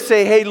 So they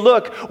say, hey,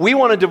 look, we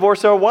want to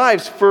divorce our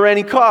wives for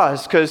any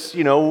cause because,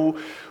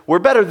 we're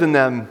better than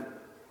them.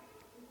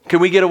 Can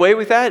we get away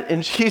with that?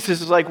 And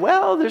Jesus is like,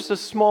 well, there's a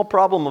small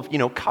problem of,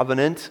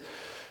 covenant,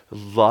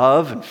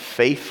 love, and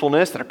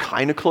faithfulness that are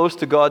kind of close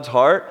to God's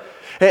heart.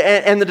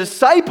 And the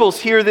disciples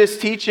hear this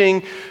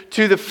teaching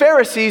to the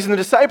Pharisees, and the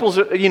disciples,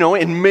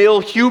 in male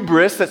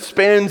hubris that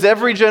spans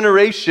every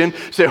generation,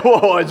 say,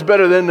 whoa, it's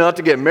better than not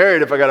to get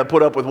married if I got to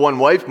put up with one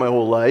wife my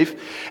whole life.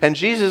 And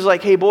Jesus is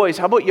like, hey, boys,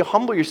 how about you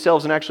humble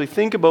yourselves and actually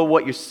think about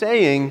what you're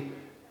saying?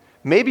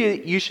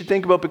 Maybe you should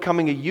think about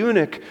becoming a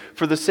eunuch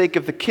for the sake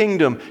of the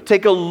kingdom.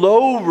 Take a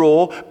low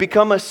role,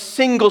 become a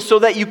single so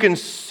that you can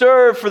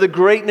serve for the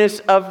greatness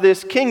of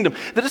this kingdom.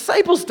 The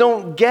disciples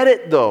don't get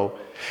it, though.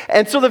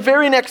 And so the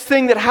very next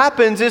thing that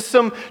happens is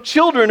some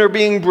children are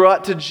being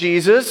brought to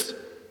Jesus.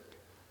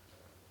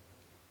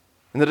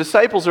 And the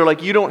disciples are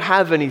like, you don't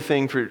have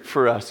anything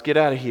for us. Get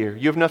out of here.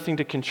 You have nothing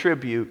to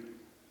contribute.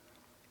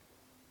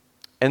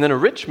 And then a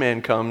rich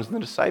man comes, and the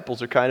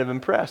disciples are kind of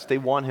impressed. They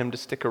want him to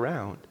stick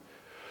around.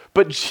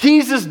 But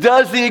Jesus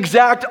does the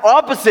exact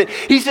opposite.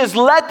 He says,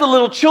 let the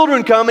little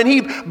children come, and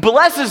he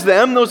blesses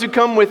them, those who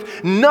come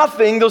with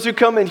nothing, those who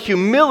come in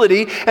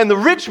humility. And the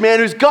rich man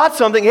who's got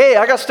something, hey,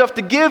 I got stuff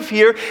to give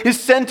here, is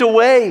sent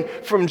away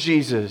from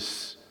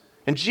Jesus.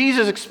 And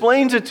Jesus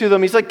explains it to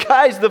them. He's like,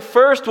 guys, the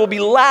first will be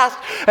last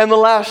and the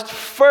last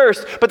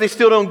first. But they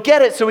still don't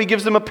get it. So he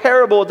gives them a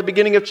parable at the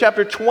beginning of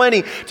chapter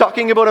 20,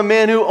 talking about a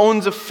man who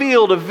owns a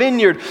field, a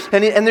vineyard.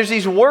 And there's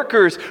these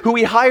workers who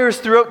he hires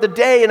throughout the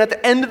day. And at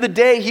the end of the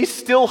day, he's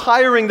still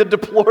hiring the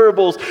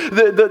deplorables,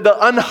 the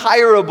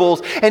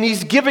unhirables. And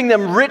he's giving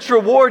them rich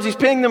rewards. He's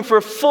paying them for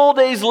a full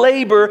day's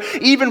labor,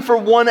 even for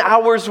 1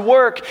 hour's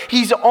work.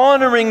 He's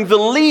honoring the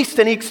least.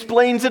 And he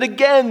explains it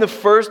again. The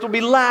first will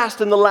be last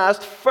and the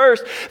last first.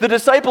 The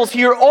disciples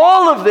hear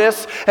all of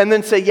this and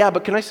then say, yeah,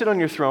 but can I sit on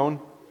your throne?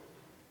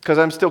 Because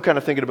I'm still kind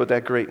of thinking about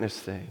that greatness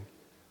thing.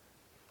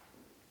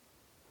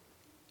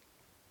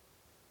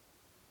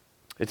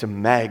 It's a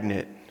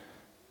magnet.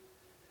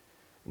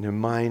 And their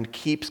mind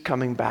keeps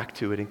coming back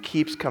to it and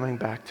keeps coming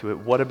back to it.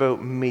 What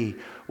about me?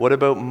 What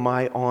about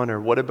my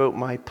honor? What about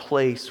my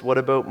place? What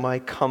about my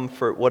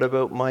comfort? What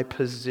about my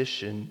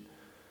position?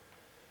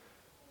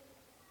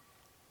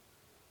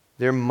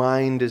 Their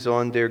mind is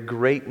on their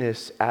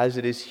greatness as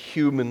it is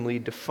humanly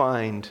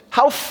defined.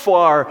 How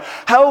far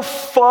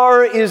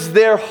is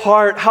their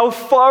heart? How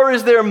far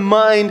is their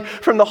mind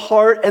from the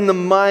heart and the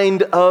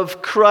mind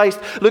of Christ?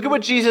 Look at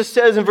what Jesus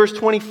says in verse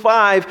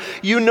 25.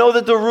 You know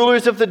that the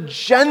rulers of the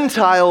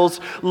Gentiles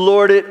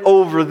lord it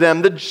over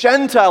them. The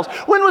Gentiles.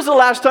 When was the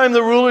last time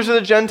the rulers of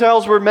the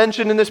Gentiles were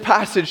mentioned in this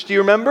passage? Do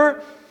you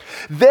remember?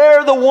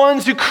 They're the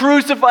ones who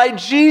crucified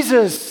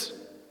Jesus.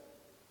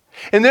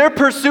 In their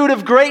pursuit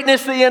of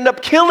greatness, they end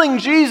up killing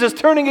Jesus,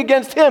 turning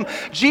against him.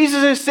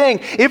 Jesus is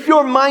saying, if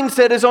your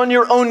mindset is on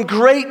your own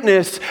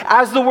greatness,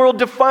 as the world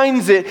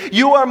defines it,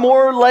 you are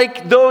more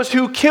like those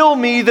who kill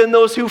me than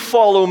those who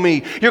follow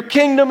me. Your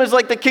kingdom is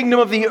like the kingdom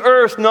of the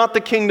earth, not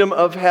the kingdom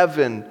of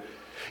heaven.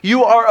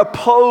 You are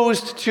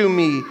opposed to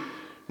me,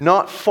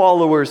 not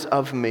followers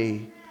of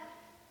me.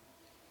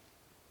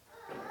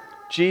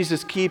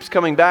 Jesus keeps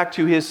coming back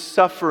to his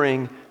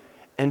suffering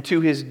and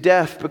to his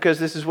death, because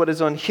this is what is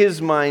on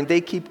his mind.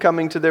 They keep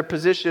coming to their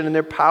position and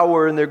their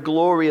power and their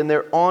glory and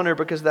their honor,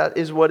 because that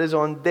is what is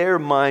on their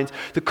minds.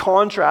 The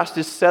contrast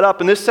is set up,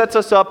 and this sets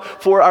us up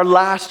for our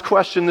last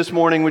question this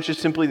morning, which is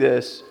simply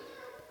this.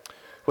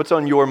 What's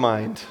on your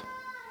mind?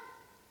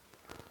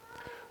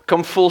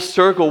 Come full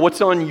circle.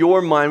 What's on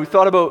your mind? We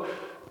thought about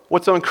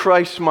what's on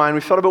Christ's mind.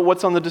 We thought about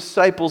what's on the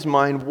disciples'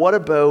 mind. What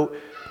about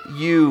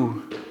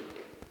you?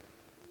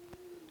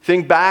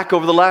 Think back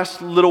over the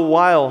last little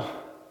while.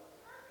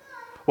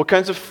 What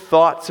kinds of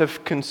thoughts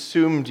have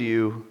consumed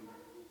you?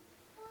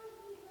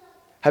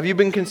 Have you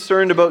been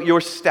concerned about your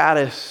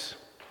status?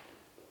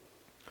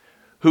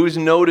 Who's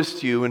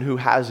noticed you and who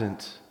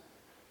hasn't?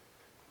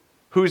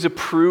 Who's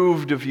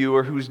approved of you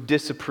or who's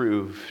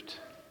disapproved?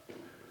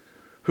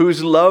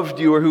 Who's loved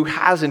you or who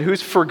hasn't?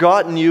 Who's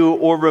forgotten you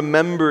or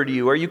remembered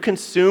you? Are you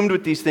consumed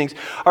with these things?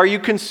 Are you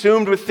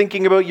consumed with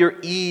thinking about your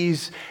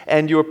ease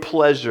and your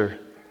pleasure?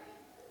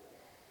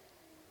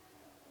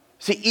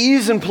 See,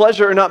 ease and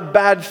pleasure are not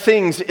bad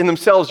things in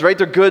themselves, right?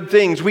 They're good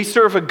things. We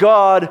serve a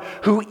God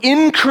who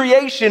in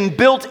creation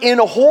built in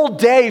a whole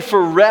day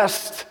for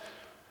rest,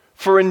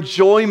 for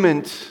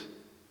enjoyment.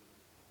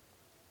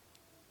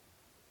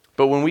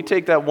 But when we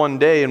take that one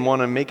day and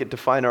want to make it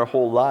define our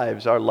whole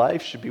lives, our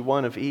life should be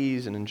one of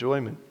ease and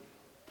enjoyment.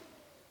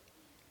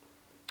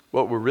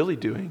 What we're really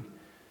doing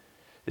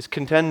is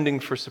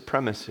contending for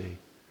supremacy.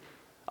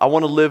 I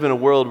want to live in a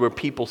world where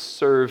people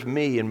serve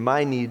me and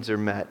my needs are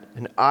met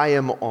and I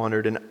am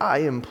honored and I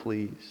am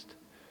pleased.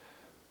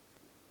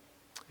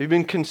 Have you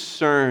been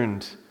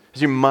concerned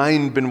Has your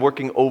mind been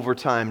working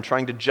overtime,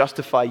 trying to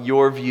justify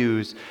your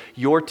views,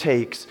 your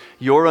takes,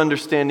 your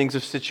understandings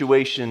of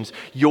situations,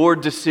 your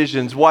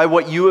decisions, why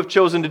what you have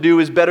chosen to do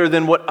is better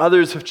than what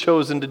others have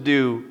chosen to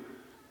do?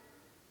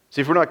 See,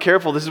 if we're not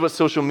careful, this is what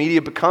social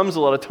media becomes a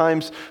lot of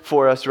times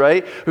for us,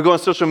 right? We go on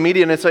social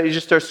media and it's like you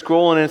just start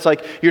scrolling and it's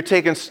like you're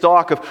taking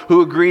stock of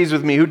who agrees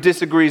with me, who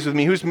disagrees with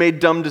me, who's made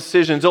dumb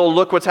decisions. Oh,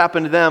 look what's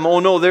happened to them. Oh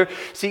no, they're...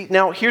 See,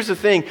 now here's the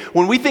thing.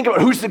 When we think about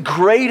who's the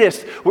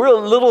greatest, we're a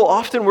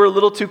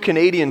little too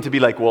Canadian to be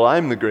like, well,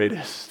 I'm the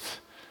greatest.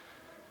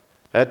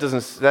 That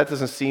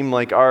doesn't seem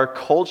like our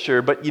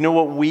culture, but you know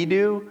what we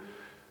do?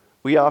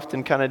 We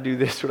often kind of do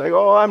this. We're like,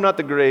 oh, I'm not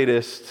the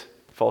greatest.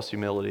 False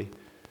humility.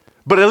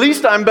 But at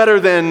least I'm better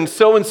than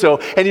so-and-so.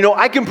 And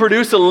I can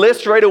produce a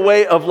list right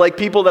away of like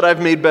people that I've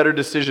made better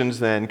decisions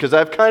than, because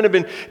I've kind of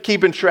been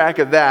keeping track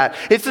of that.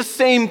 It's the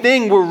same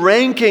thing. We're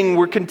ranking,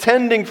 we're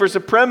contending for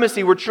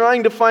supremacy. We're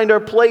trying to find our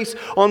place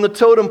on the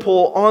totem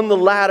pole, on the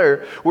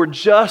ladder. We're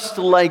just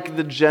like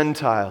the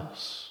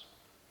Gentiles.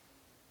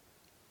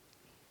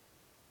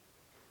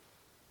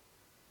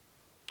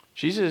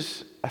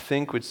 Jesus, I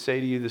think, would say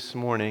to you this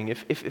morning,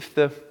 if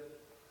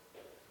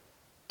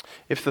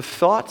the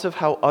thoughts of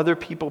how other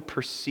people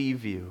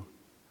perceive you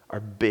are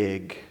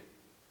big,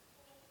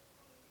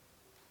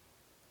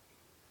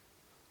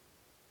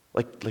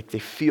 like they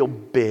feel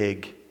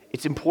big,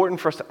 it's important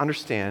for us to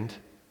understand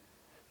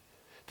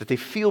that they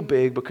feel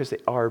big because they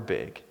are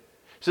big.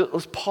 So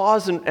let's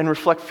pause and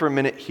reflect for a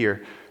minute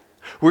here.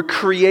 We're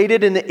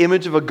created in the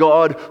image of a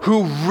God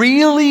who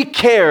really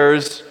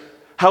cares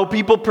how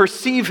people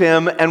perceive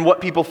him and what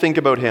people think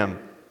about him.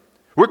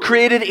 We're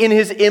created in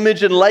his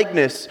image and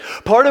likeness.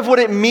 Part of what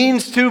it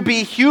means to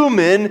be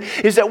human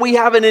is that we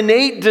have an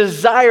innate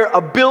desire,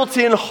 a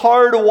built-in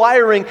hard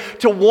wiring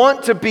to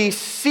want to be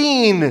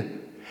seen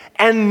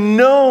and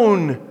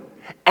known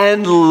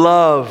and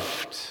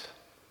loved.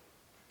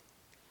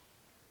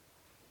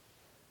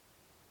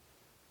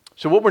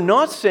 So what we're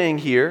not saying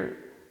here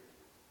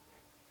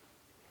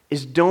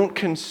is don't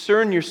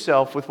concern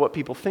yourself with what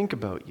people think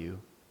about you.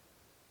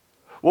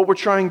 What we're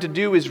trying to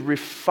do is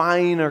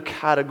refine our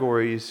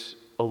categories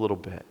a little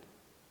bit.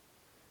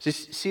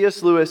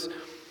 C.S. Lewis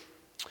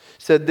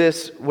said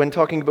this when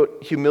talking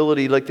about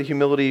humility, like the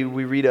humility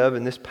we read of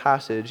in this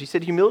passage. He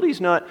said, humility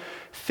is not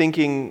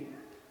thinking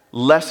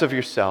less of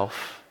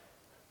yourself,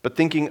 but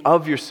thinking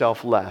of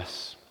yourself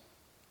less.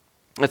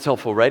 That's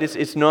helpful, right?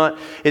 It's not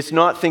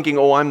thinking,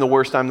 oh, I'm the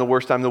worst,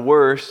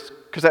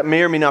 because that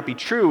may or may not be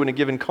true in a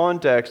given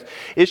context.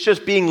 It's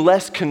just being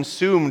less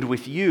consumed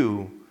with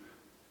you.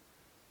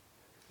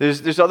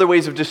 There's other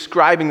ways of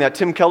describing that.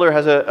 Tim Keller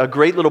has a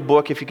great little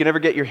book. If you can ever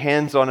get your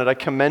hands on it, I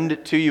commend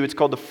it to you. It's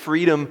called The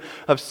Freedom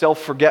of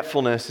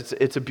Self-Forgetfulness.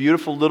 It's a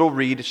beautiful little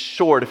read. It's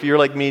short. If you're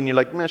like me and you're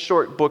like,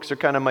 short books are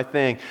kind of my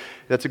thing,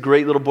 that's a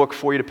great little book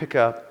for you to pick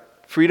up.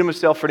 Freedom of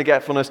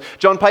self-forgetfulness.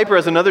 John Piper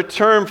has another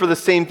term for the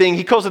same thing.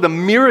 He calls it the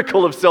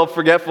miracle of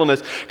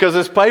self-forgetfulness, because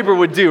as Piper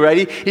would do,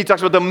 right? He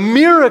talks about the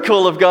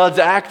miracle of God's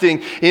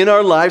acting in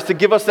our lives to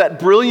give us that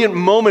brilliant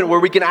moment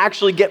where we can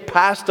actually get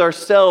past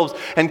ourselves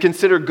and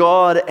consider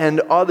God and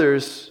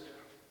others.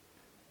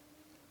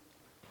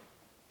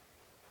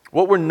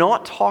 What we're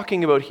not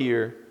talking about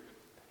here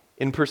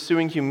in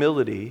pursuing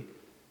humility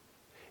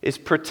is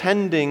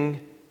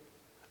pretending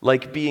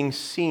like being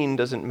seen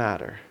doesn't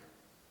matter,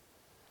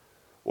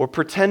 or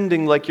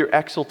pretending like your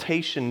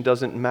exaltation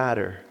doesn't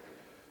matter.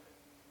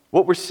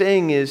 What we're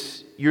saying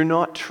is you're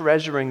not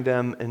treasuring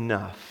them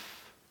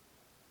enough.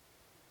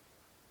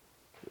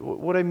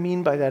 What I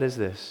mean by that is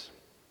this.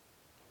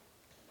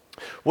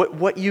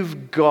 What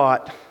you've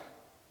got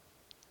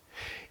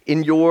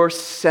in your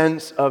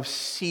sense of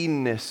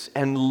seenness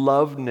and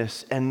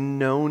loveness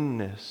and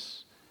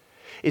knownness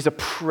is a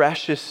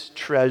precious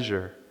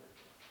treasure.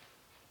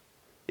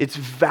 It's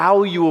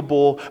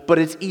valuable, but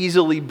it's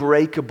easily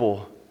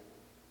breakable.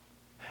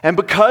 And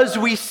because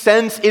we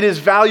sense it is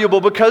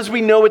valuable, because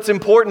we know it's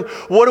important,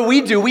 what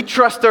do? We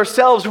trust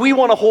ourselves. We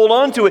want to hold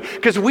on to it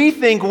because we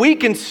think we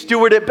can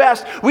steward it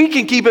best. We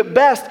can keep it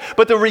best.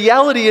 But the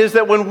reality is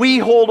that when we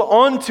hold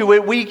on to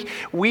it,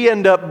 we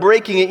end up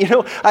breaking it.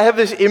 I have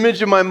this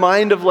image in my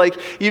mind of like,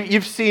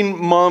 you've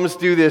seen moms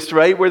do this,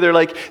 right? Where they're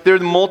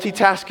the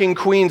multitasking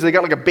queens. They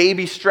got like a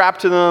baby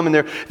strapped to them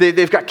and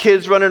they've got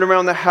kids running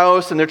around the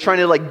house and they're trying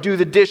to like do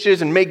the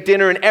dishes and make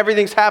dinner and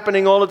everything's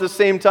happening all at the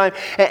same time.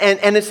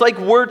 And it's like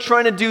we're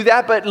trying to do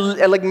that, but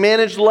like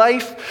manage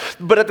life,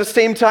 but at the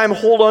same time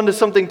hold on to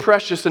something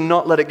precious and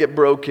not let it get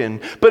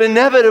broken. But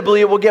inevitably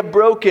it will get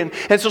broken.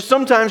 And so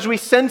sometimes we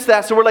sense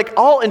that, so we're like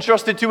all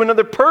entrusted to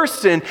another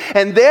person,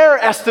 and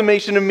their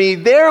estimation of me,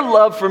 their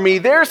love for me,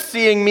 their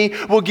seeing me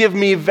will give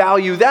me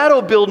value.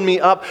 That'll build me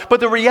up.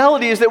 But the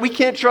reality is that we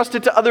can't trust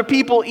it to other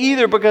people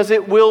either, because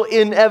it will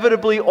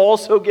inevitably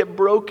also get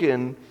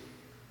broken.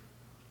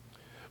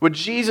 What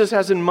Jesus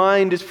has in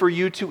mind is for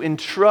you to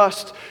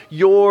entrust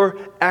your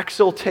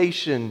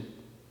exaltation,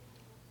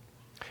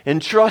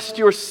 entrust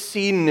your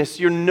seenness,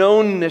 your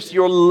knownness,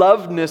 your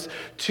loveness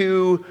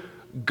to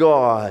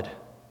God.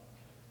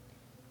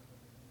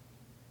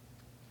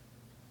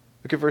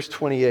 Look at verse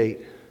 28.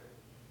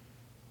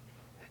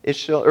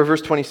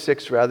 Verse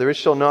 26 rather. It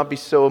shall not be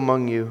so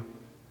among you.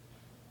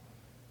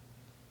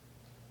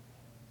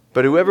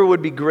 But whoever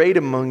would be great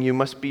among you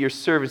must be your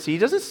servant. See, he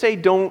doesn't say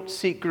don't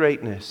seek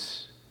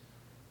greatness.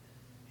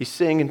 He's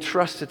saying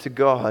entrust it to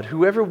God.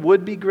 Whoever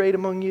would be great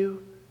among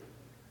you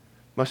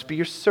must be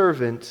your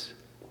servant.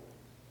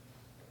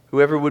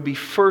 Whoever would be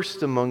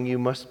first among you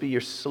must be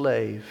your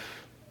slave.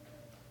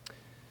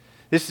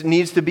 This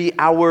needs to be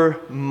our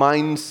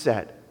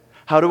mindset.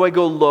 How do I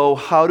go low?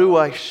 How do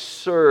I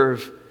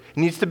serve? It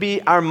needs to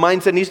be our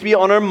mindset. It needs to be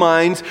on our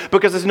minds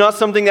because it's not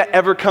something that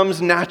ever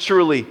comes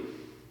naturally.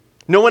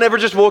 No one ever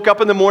just woke up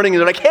in the morning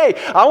and they're like, hey,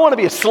 I want to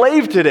be a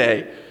slave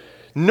today.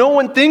 No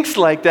one thinks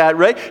like that,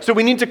 right? So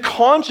we need to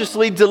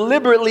consciously,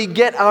 deliberately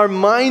get our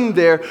mind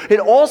there. It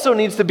also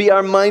needs to be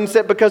our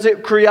mindset because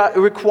it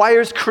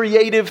requires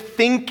creative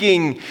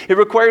thinking. It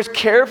requires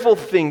careful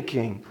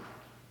thinking.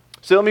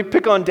 So let me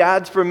pick on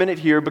dads for a minute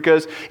here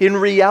because in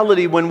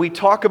reality, when we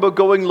talk about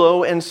going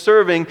low and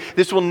serving,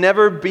 this will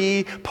never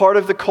be part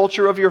of the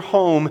culture of your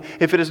home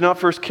if it is not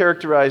first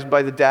characterized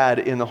by the dad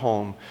in the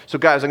home. So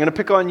guys, I'm going to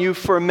pick on you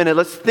for a minute.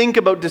 Let's think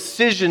about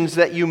decisions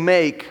that you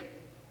make.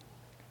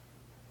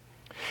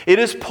 It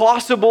is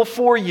possible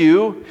for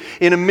you,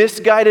 in a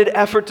misguided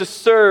effort to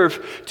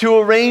serve, to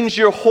arrange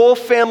your whole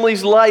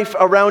family's life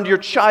around your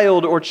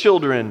child or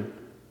children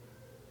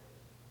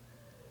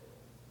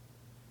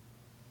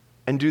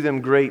and do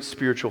them great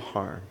spiritual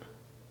harm.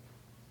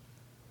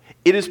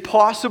 It is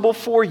possible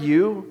for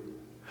you,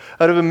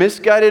 out of a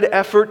misguided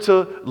effort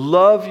to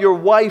love your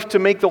wife, to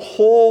make the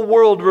whole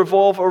world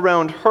revolve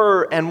around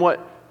her and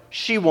what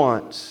she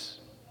wants.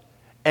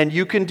 And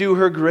you can do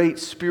her great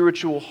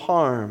spiritual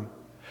harm.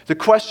 The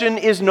question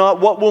is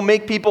not what will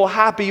make people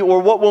happy or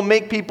what will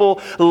make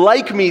people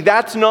like me.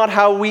 That's not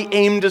how we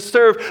aim to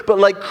serve. But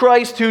like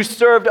Christ who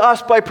served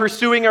us by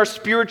pursuing our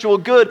spiritual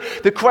good,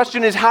 the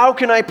question is how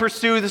can I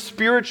pursue the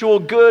spiritual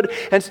good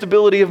and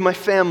stability of my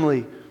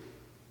family?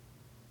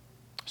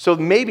 So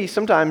maybe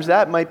sometimes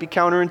that might be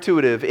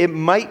counterintuitive. It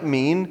might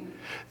mean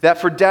that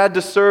for dad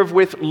to serve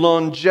with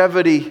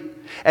longevity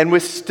and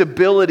with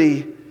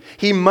stability,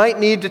 he might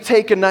need to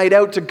take a night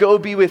out to go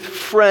be with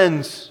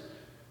friends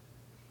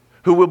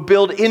who will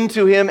build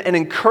into him and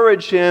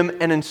encourage him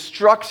and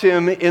instruct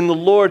him in the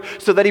Lord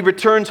so that he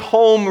returns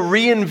home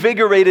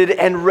reinvigorated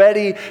and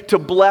ready to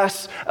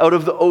bless out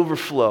of the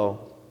overflow.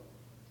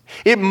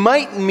 It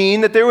might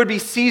mean that there would be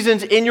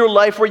seasons in your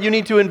life where you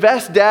need to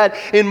invest, Dad,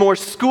 in more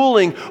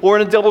schooling or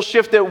in a double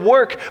shift at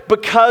work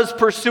because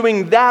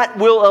pursuing that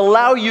will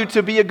allow you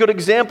to be a good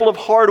example of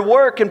hard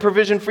work and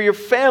provision for your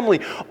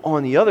family.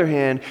 On the other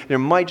hand, there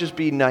might just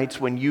be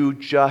nights when you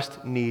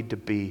just need to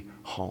be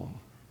home.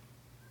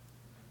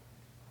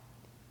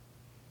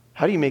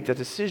 How do you make that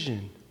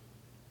decision?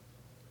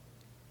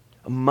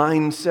 A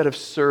mindset of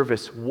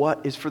service.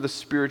 What is for the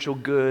spiritual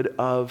good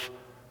of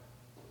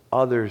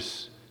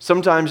others?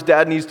 Sometimes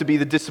dad needs to be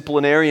the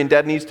disciplinarian.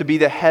 Dad needs to be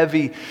the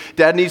heavy.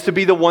 Dad needs to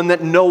be the one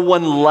that no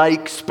one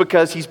likes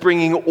because he's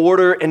bringing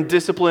order and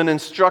discipline and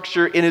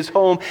structure in his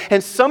home.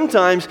 And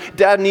sometimes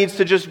dad needs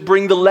to just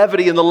bring the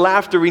levity and the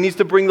laughter. He needs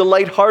to bring the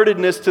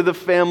lightheartedness to the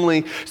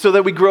family so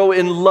that we grow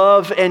in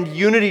love and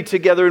unity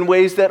together in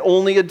ways that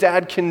only a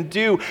dad can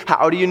do.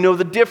 How do you know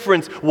the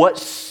difference? What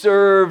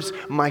serves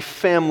my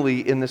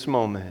family in this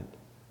moment?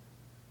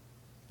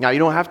 Now, you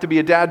don't have to be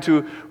a dad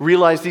to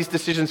realize these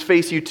decisions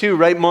face you too,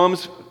 right?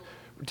 Moms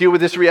deal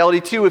with this reality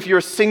too. If you're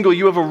single,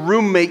 you have a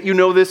roommate, you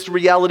know this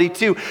reality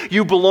too.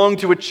 You belong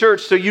to a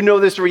church, so you know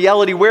this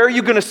reality. Where are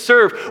you going to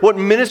serve? What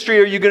ministry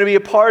are you going to be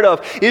a part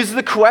of? Is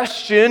the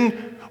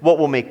question, what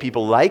will make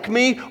people like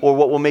me or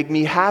what will make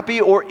me happy?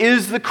 Or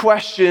is the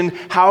question,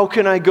 how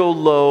can I go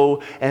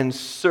low and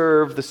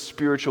serve the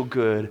spiritual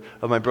good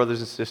of my brothers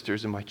and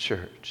sisters in my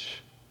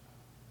church?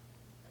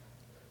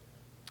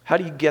 How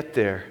do you get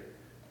there?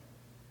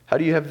 How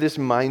do you have this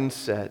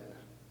mindset?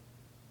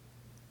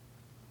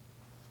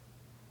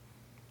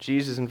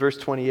 Jesus in verse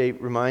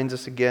 28 reminds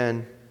us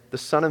again, the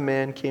Son of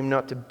Man came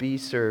not to be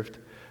served,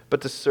 but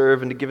to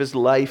serve and to give his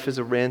life as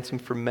a ransom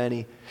for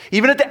many.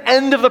 Even at the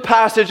end of the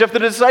passage, if the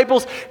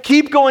disciples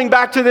keep going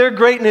back to their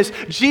greatness,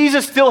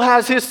 Jesus still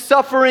has his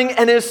suffering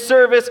and his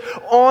service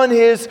on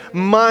his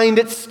mind.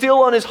 It's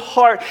still on his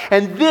heart.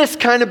 And this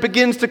kind of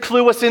begins to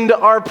clue us into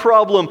our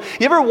problem.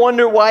 You ever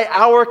wonder why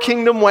our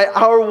kingdom, why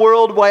our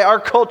world, why our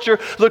culture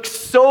looks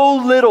so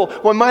little,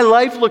 why my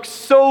life looks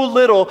so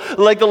little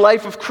like the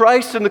life of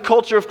Christ and the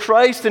culture of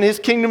Christ and his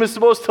kingdom is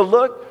supposed to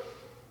look?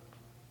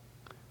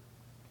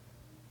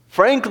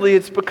 Frankly,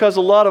 it's because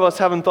a lot of us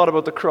haven't thought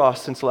about the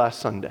cross since last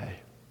Sunday.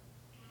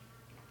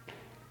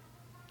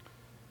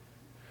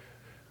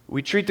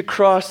 We treat the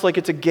cross like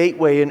it's a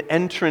gateway, an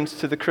entrance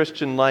to the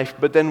Christian life,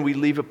 but then we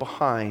leave it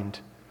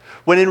behind.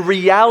 When in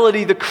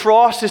reality, the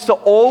cross is to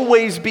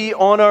always be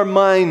on our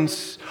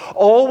minds,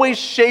 always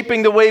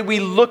shaping the way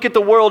we look at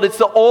the world.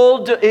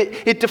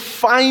 It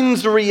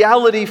defines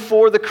reality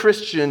for the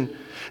Christian.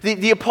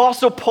 The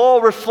Apostle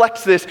Paul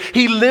reflects this.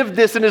 He lived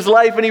this in his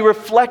life, and he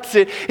reflects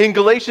it in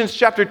Galatians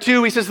chapter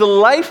 2. He says the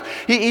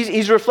life,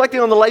 he's reflecting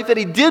on the life that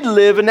he did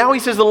live, and now he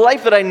says the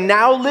life that I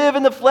now live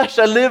in the flesh,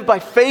 I live by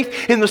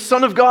faith in the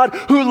Son of God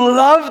who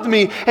loved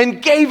me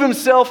and gave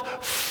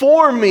himself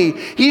for me.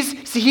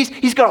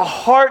 He's got a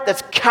heart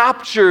that's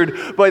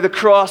captured by the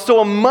cross,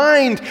 so a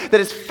mind that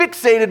is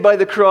fixated by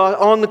the cross,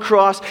 on the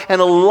cross, and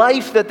a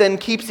life that then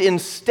keeps in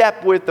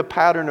step with the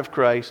pattern of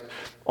Christ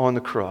on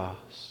the cross.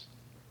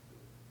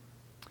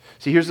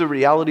 See, here's the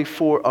reality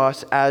for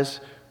us as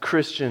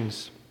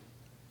Christians.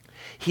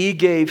 He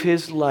gave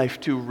his life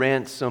to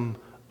ransom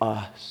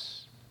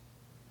us,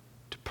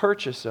 to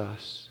purchase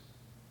us.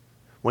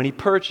 When he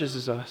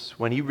purchases us,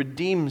 when he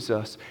redeems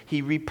us,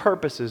 he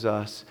repurposes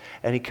us,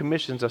 and he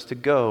commissions us to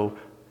go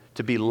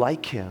to be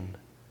like him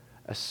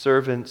as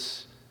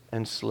servants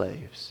and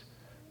slaves,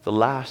 the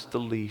last, the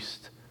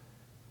least,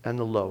 and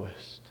the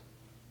lowest.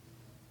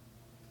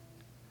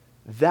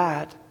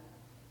 That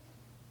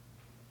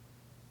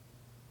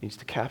needs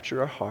to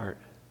capture our heart,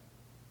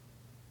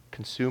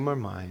 consume our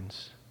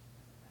minds,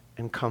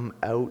 and come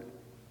out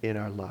in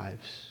our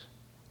lives.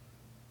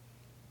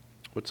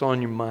 What's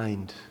on your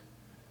mind?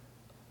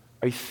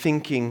 Are you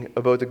thinking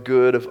about the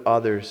good of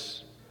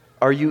others?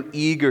 Are you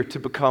eager to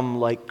become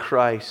like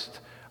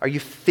Christ? Are you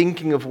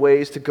thinking of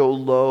ways to go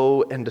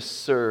low and to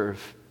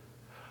serve?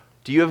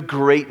 Do you have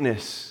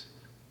greatness,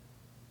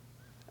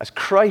 as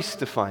Christ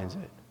defines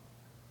it,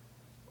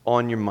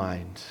 on your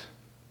mind?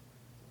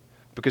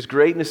 Because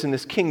greatness in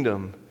this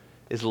kingdom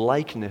is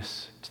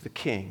likeness to the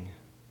King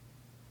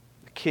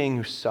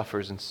who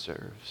suffers and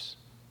serves.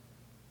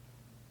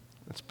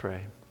 Let's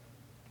pray.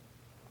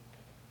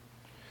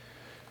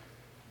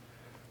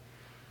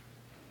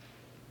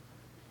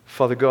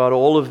 Father God,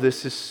 all of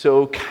this is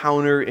so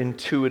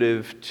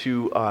counterintuitive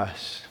to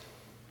us.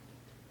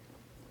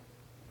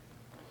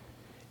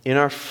 In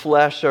our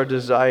flesh, our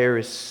desire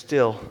is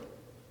still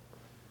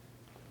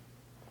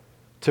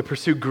to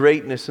pursue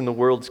greatness in the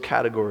world's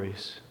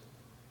categories,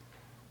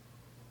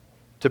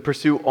 to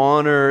pursue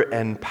honor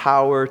and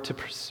power, to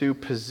pursue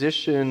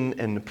position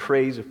and the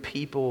praise of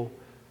people.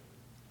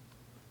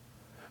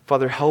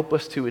 Father, help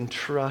us to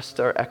entrust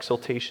our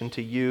exaltation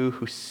to you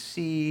who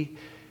see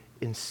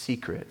in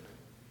secret.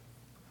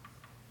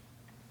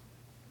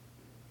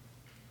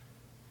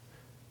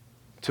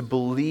 To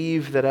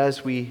believe that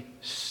as we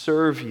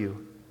serve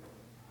you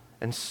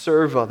and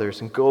serve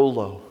others and go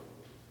low,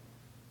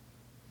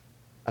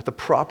 at the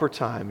proper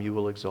time you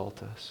will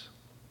exalt us.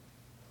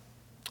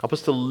 Help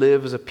us to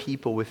live as a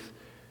people with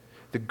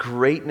the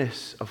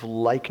greatness of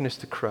likeness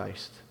to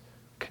Christ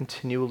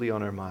continually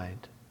on our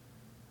mind.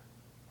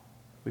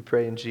 We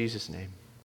pray in Jesus' name.